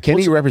perfectly.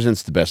 Kenny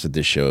represents the best that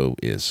this show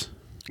is.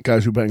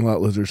 Guys who bang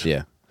lot lizards.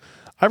 Yeah.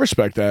 I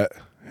respect that.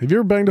 Have you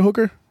ever banged a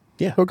hooker?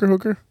 Yeah.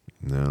 Hooker?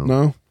 No,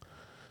 No.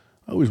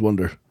 I always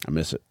wonder. I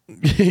miss it.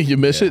 You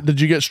miss it?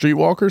 Did you get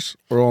streetwalkers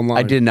or online?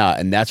 I did not,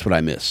 and that's what I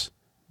miss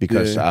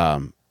because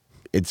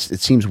it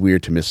seems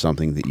weird to miss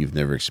something that you've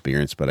never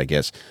experienced. But I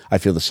guess I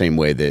feel the same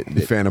way that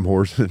Phantom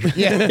Horse.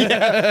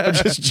 yeah, I'm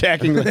just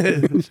jacking,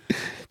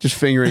 just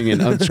fingering an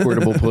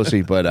unsquirtable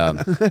pussy. But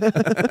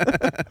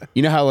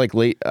you know how like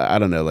I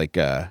don't know, like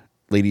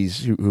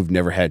ladies who've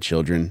never had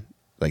children,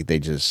 like they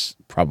just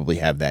probably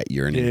have that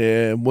yearning.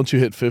 Yeah, once you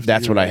hit 50.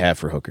 That's what I have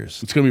for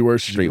hookers. It's going to be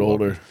worse as you get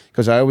older.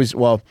 Because I always,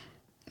 well,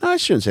 no, I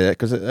shouldn't say that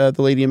because the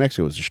lady in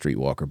Mexico was a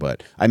streetwalker,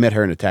 but I met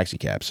her in a taxi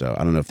cab, so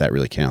I don't know if that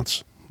really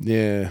counts.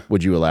 Yeah.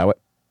 Would you allow it?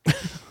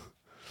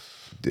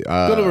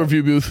 Go to a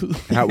review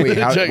booth.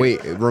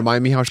 Wait,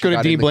 remind me how she Go to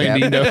got Dean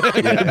in the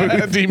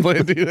cab. Dean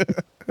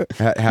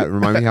Blandino.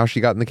 Remind me how she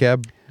got in the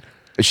cab.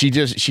 She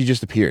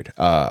just appeared.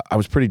 I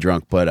was pretty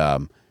drunk,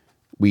 but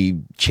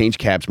we changed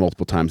cabs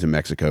multiple times in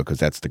Mexico because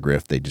that's the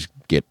grift. They just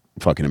get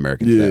fucking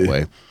Americans that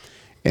way.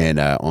 And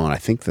on I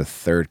think the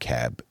third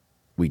cab,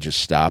 we just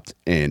stopped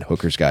and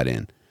hookers got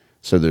in.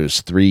 So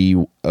there's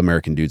 3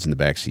 American dudes in the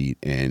back seat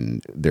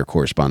and their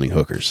corresponding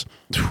hookers.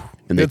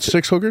 And That's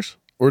 6 hookers?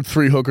 Or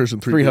 3 hookers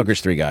and 3 3 dudes?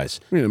 hookers, 3 guys.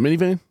 You mean a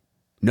minivan?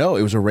 No,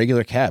 it was a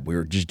regular cab. We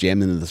were just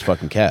jammed into this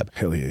fucking cab.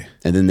 Hell yeah.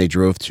 And then they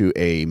drove to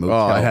a motel.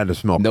 Oh, I had to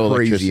smell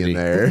crazy in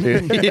there.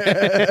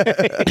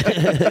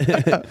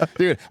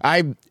 Dude,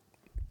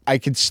 I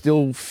could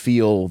still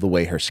feel the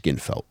way her skin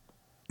felt.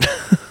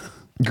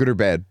 Good or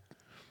bad?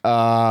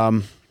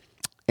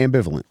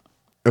 Ambivalent.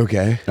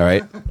 Okay. All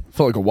right.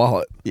 Felt like a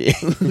wallet.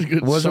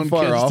 It wasn't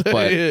far off,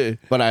 Yeah.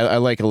 but I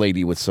like a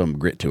lady with some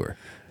grit to her.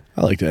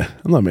 I like that.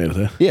 I'm not mad at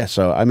that. Yeah,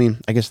 so I mean,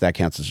 I guess that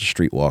counts as a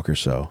streetwalker.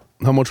 So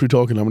How much we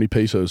talking? How many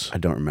pesos? I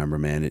don't remember,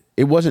 man.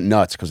 It wasn't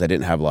nuts because I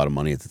didn't have a lot of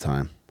money at the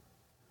time.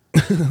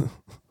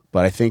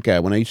 But I think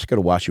when I used to go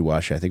to Washi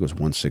Washi, I think it was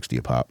 $160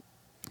 a pop.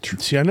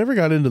 See, I never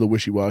got into the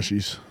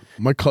wishy-washies.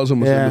 My cousin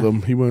was Yeah. into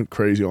them. He went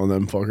crazy on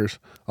them fuckers.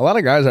 A lot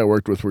of guys I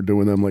worked with were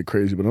doing them like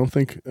crazy, but I don't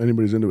think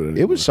anybody's into it anymore.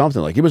 It was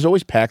something like it was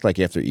always packed like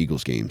after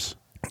Eagles games.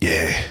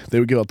 Yeah. They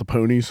would give out the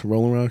ponies,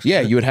 Rolling Rocks.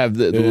 Yeah, you would have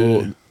the Yeah.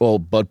 little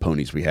old bud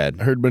ponies we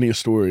had. I heard many a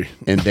story.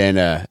 And then,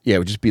 it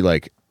would just be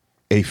like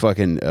a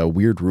fucking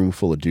weird room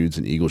full of dudes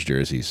in Eagles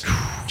jerseys,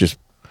 just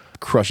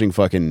crushing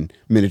fucking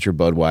miniature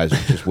Budweiser,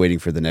 just waiting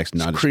for the next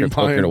nondescript cream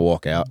pie hooker to and-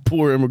 walk out.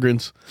 Poor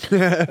immigrants.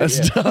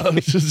 That's tough.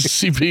 Just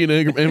CP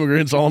and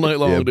immigrants all night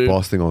long, Yeah, dude.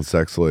 busting on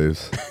sex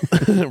slaves.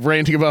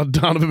 Ranting about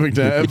Donovan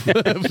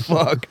McNabb.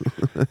 Fuck.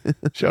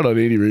 Shout out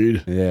Andy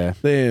Reid. Yeah.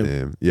 Damn.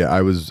 Damn. Yeah,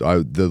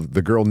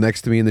 the girl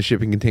next to me in the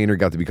shipping container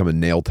got to become a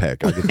nail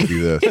tech. I get to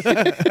do this.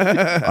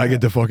 I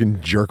get to fucking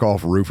jerk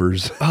off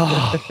roofers.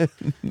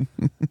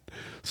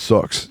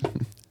 Sucks.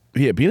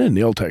 Yeah, being a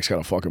nail tech's got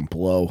to fucking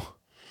blow.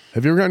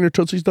 Have you ever gotten your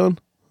tootsies done?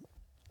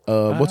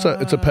 What's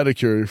that? It's a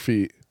pedicure of your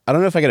feet. I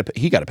don't know if I got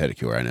he got a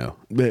pedicure. I know.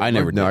 Man, I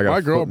never. no, did. I got My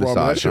a girl foot brought me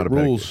that massage, shit not a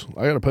pedicure. rules.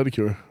 I got a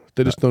pedicure.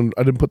 They just don't.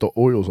 I didn't put the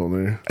oils on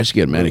there. I just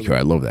get a manicure.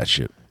 I love that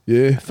shit.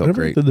 Yeah, I felt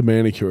never great. did the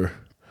manicure.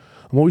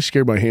 I'm always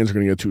scared my hands are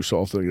gonna get too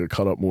soft and they're gonna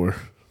cut up more.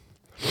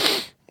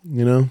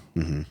 You know,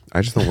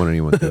 I just don't want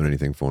anyone doing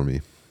anything for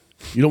me.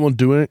 you don't want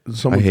to do it. I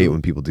Someone hate do it.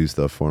 when people do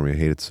stuff for me. I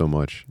hate it so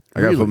much. I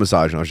got a Really? foot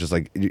massage and I was just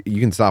like, you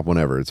can stop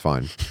whenever. It's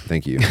fine.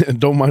 Thank you. And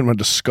don't mind my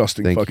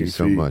disgusting Thank fucking you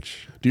so feet.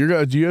 much. Do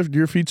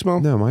your feet smell?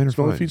 No, mine are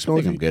smell fine. like feet I smell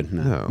think like I'm feet? good.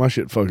 No. No. My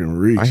shit fucking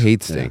reeks. I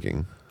hate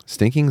stinking.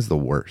 Stinking's the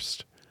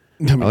worst.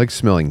 I I mean, like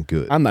smelling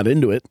good. I'm not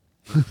into it.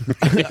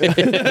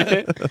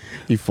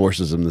 He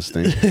forces him this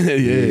thing. Yeah.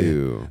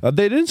 Ew.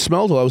 They didn't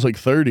smell till I was like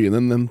 30, and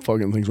then them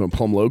fucking things went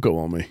plum loco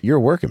on me. You're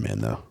a working man,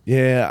 though.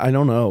 Yeah, I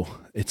don't know.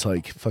 It's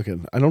like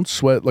fucking. I don't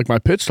sweat. Like my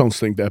pits don't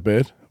stink that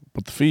bad,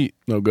 but the feet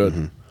no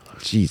good.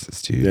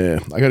 Jesus, dude. Yeah,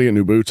 I got to get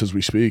new boots as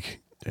we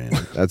speak. Damn.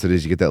 That's what it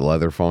is. You get that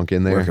leather funk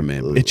in there. Working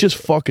man. It just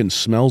fucking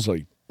smells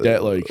like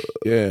that. Like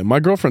yeah, my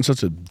girlfriend's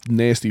such a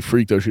nasty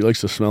freak though. She likes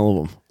the smell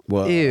of them.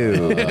 Well,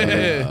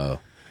 Ew.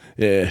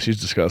 Yeah, she's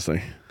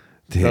disgusting.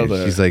 Damn, How's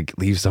that? she's like,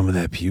 leave some of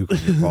that puke on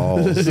your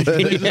balls.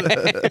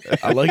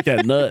 I like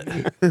that nut.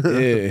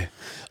 Yeah,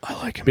 I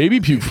like him. baby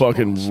puke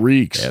fucking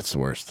reeks. That's the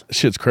worst.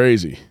 Shit's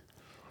crazy.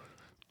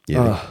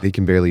 Yeah, they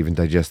can barely even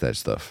digest that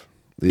stuff.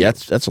 Yeah,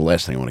 that's the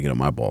last thing I want to get on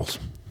my balls.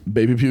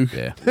 Baby puke.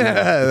 Yeah.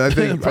 I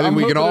think I'm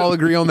we can hoping all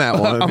agree on that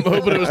I'm one.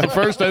 hoping it was the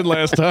first and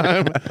last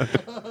time.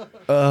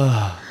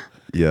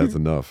 Yeah, that's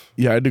enough.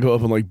 Yeah, I had to go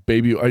up and like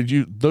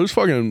those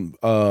fucking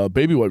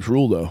baby wipes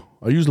rule though.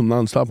 I use them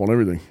nonstop on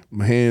everything.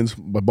 My hands,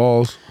 my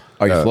balls.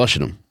 Are you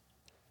flushing them?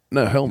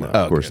 No, hell no.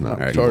 Of course not.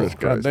 Retarded.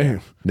 God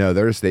damn. No,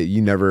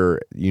 you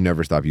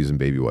never stop using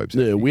baby wipes.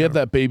 Yeah, we have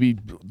that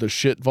the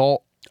shit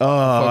vault. Oh,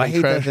 I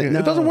hate that trash thing. can. No.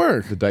 It doesn't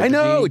work. The I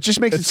know. diaper It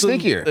just makes it It's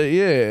stinkier.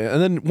 Yeah,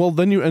 and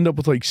then you end up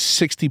with like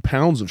 60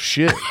 pounds of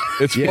shit.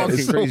 It's fucking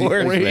it's crazy.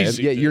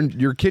 crazy, man. Yeah,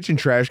 your kitchen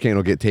trash can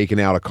will get taken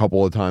out a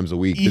couple of times a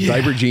week. The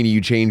diaper genie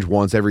you change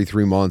once every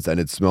 3 months, and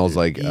it smells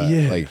like It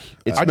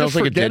I smells just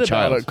like a forget dead about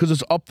child. it because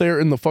it's up there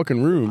in the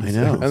fucking room. I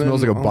know. And it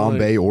smells then like a I'm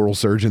Bombay oral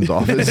surgeon's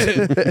office.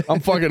 I'm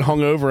fucking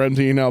hungover,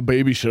 emptying out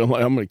baby shit. I'm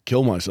like, I'm gonna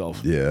kill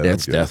myself. Yeah,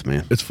 That's death,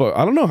 man. It's fun.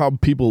 I don't know how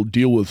people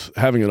deal with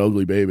having an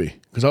ugly baby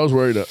because I was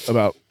worried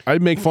about. I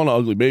make fun of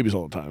ugly babies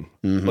all the time,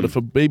 but if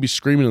a baby's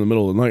screaming in the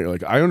middle of the night, you're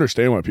like, I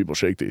understand why people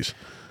shake these.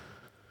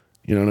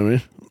 You know what I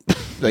mean?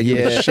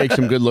 Like, shake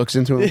some good looks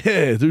into him.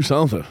 Yeah, do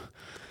something.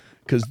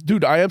 Because,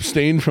 dude, I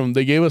abstained from.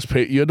 They gave us.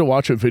 You had to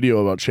watch a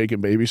video about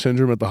shaken baby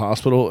syndrome at the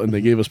hospital, and they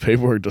gave us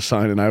paperwork to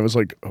sign, and I was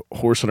like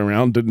horsing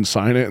around, didn't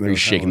sign it, and they Are you were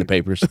shaking the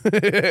papers?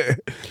 They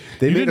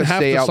You made didn't us have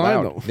say to out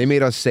sign loud. them. They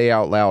made us say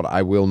out loud,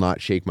 "I will not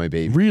shake my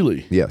baby."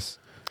 Really? Yes.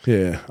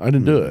 Yeah, I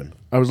didn't do it.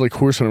 I was like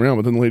horsing around,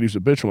 but then the lady's a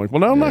bitch. I'm like,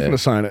 well, now I'm not going to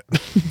sign it.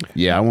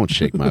 Yeah, I won't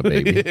shake my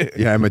baby.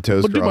 Yeah, I have my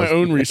toes I'll do my crossed.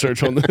 own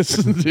research on this,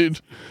 dude.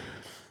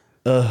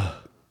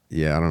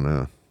 Yeah, I don't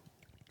know.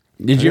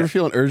 Did you ever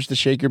feel an urge to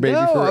shake your baby?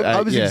 I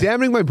was yeah.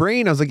 examining my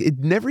brain. I was like, it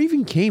never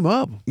even came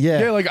up.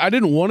 Yeah, like I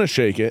didn't want to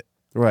shake it.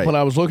 Right. But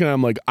I was looking at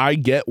them like, I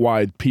get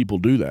why people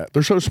do that.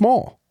 They're so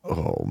small.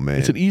 Oh man,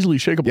 It's an easily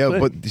shakeable yeah. thing.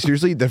 But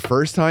seriously, the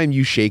first time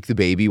you shake the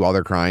baby while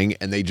they're crying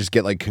and they just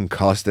get like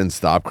concussed and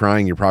stop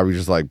crying, you're probably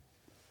just like,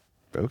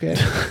 okay,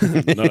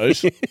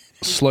 Nice.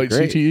 Slight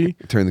Great.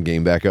 CTE. turn the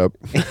game back up.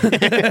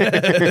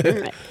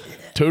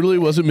 Totally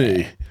wasn't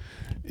me.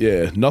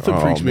 Yeah, nothing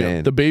Oh, freaks me man.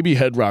 out. The baby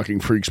head rocking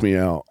freaks me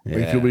out. Like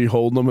Yeah. you'll be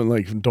holding them and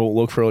like don't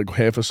look for like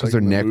half a second. their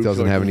to neck move.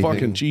 doesn't Like, have anything.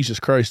 Fucking Jesus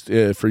Christ.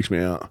 Yeah, it freaks me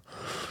out.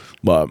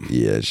 But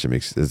Yeah, it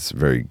makes it's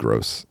very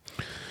gross.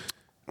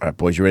 All right,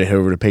 boys, you ready to head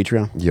over to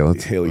Patreon? Yeah,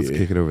 let's Hell let's yeah.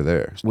 kick it over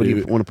there. What do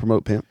you want to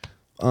promote, Pimp?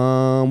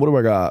 what do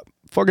I got?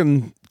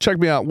 Fucking check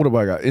me out. What do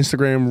I got?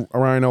 Instagram,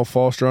 Ryan L.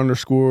 Foster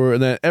 _.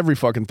 And then every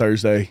fucking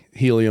Thursday,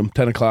 Helium,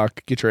 10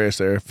 o'clock. Get your ass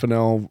there.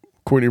 Fennell,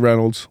 Courtney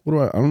Reynolds. I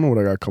don't know what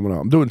I got coming up.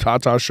 I'm doing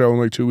Tata's show in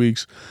like 2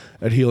 weeks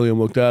at Helium.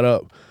 Look that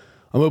up.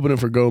 I'm opening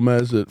for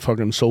Gomez at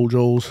fucking Soul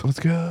Joel's. Let's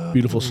go.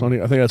 Beautiful Sunny.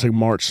 I think that's like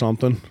March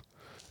something.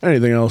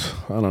 Anything else?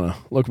 I don't know.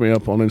 Look me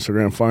up on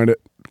Instagram. Find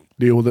it.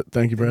 Deal with it.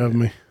 Thank you for having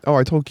me. Oh,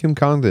 I told Kim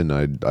Condon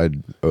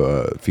I'd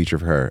feature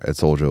for her at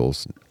Soul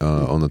Joel's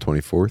on the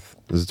 24th.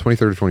 Is it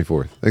 23rd or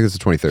 24th? I think it's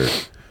the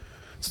 23rd.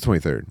 It's the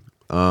 23rd.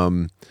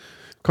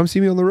 Come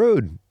see me on the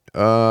road.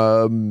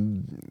 Oh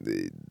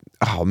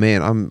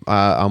man,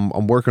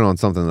 I'm working on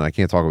something that I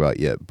can't talk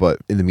about yet. But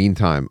in the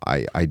meantime,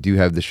 I do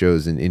have the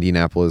shows in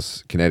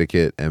Indianapolis,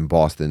 Connecticut, and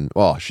Boston.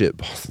 Oh shit,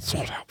 Boston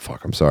sold out.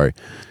 Fuck, I'm sorry.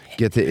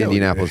 Get to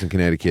Indianapolis and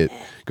Connecticut.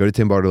 Go to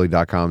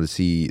timbarterly.com to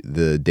see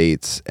the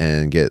dates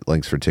and get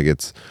links for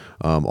tickets.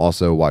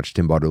 Also, watch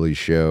Tim Butterly's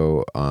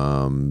show.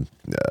 I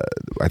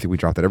think we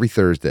drop that every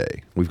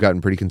Thursday. We've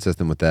gotten pretty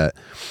consistent with that.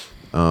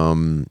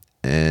 I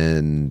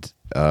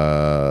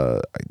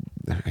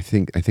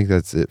think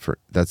that's it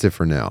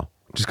for now.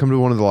 Just come to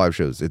one of the live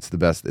shows. It's the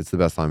best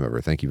time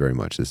ever. Thank you very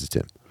much. This is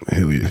Tim.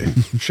 Hell yeah.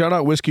 Shout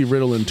out Whiskey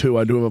Ritalin too.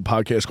 I do have a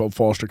podcast called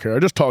Foster Care. I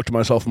just talk to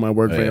myself in my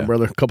work van, yeah.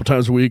 brother, a couple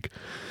times a week.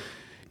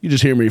 You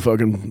just hear me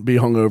fucking be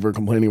hungover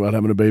complaining about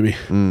having a baby.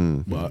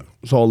 But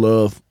it's all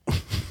love.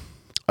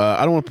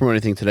 I don't want to promote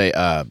anything today.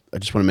 I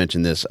just want to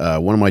mention this.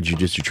 One of my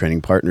jiu-jitsu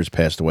training partners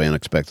passed away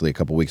unexpectedly a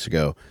couple weeks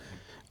ago.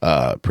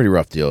 Pretty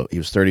rough deal. He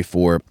was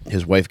 34.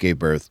 His wife gave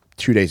birth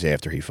 2 days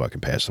after he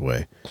fucking passed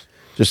away.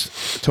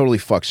 Just totally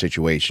fucked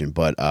situation.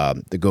 But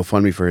the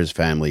GoFundMe for his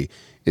family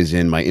is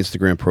in my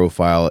Instagram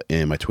profile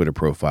and my Twitter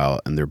profile,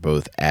 and they're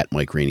both at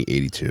Mike Rainey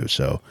 82.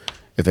 So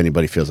if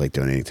anybody feels like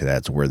donating to that,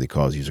 it's a worthy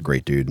cause. He's a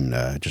great dude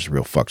and just a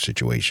real fuck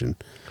situation.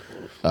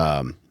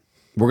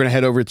 We're going to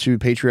head over to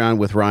Patreon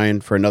with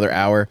Ryan for another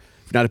hour.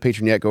 If you're not a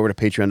patron yet, go over to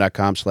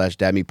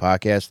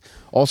patreon.com/dadmepodcast.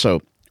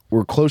 Also,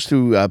 we're close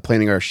to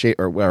planning our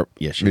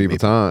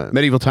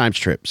Medieval Times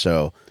trip.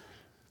 So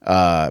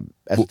as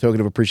a token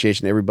of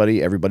appreciation to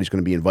everybody's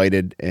going to be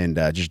invited, and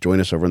just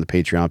join us over on the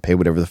Patreon. Pay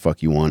whatever the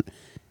fuck you want.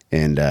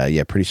 And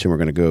pretty soon we're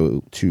going to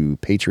go to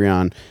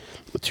Patreon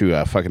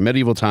to fucking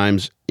Medieval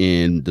Times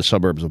in the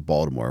suburbs of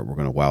Baltimore. We're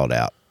going to wild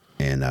out.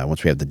 And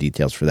once we have the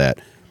details for that,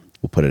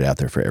 we'll put it out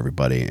there for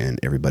everybody, and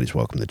everybody's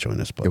welcome to join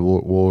us. But Yeah,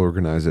 we'll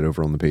organize it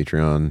over on the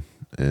Patreon,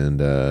 and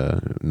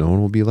no one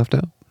will be left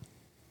out.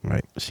 all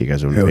right, see you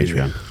guys over on the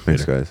Patreon.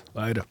 Thanks, guys.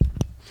 Later.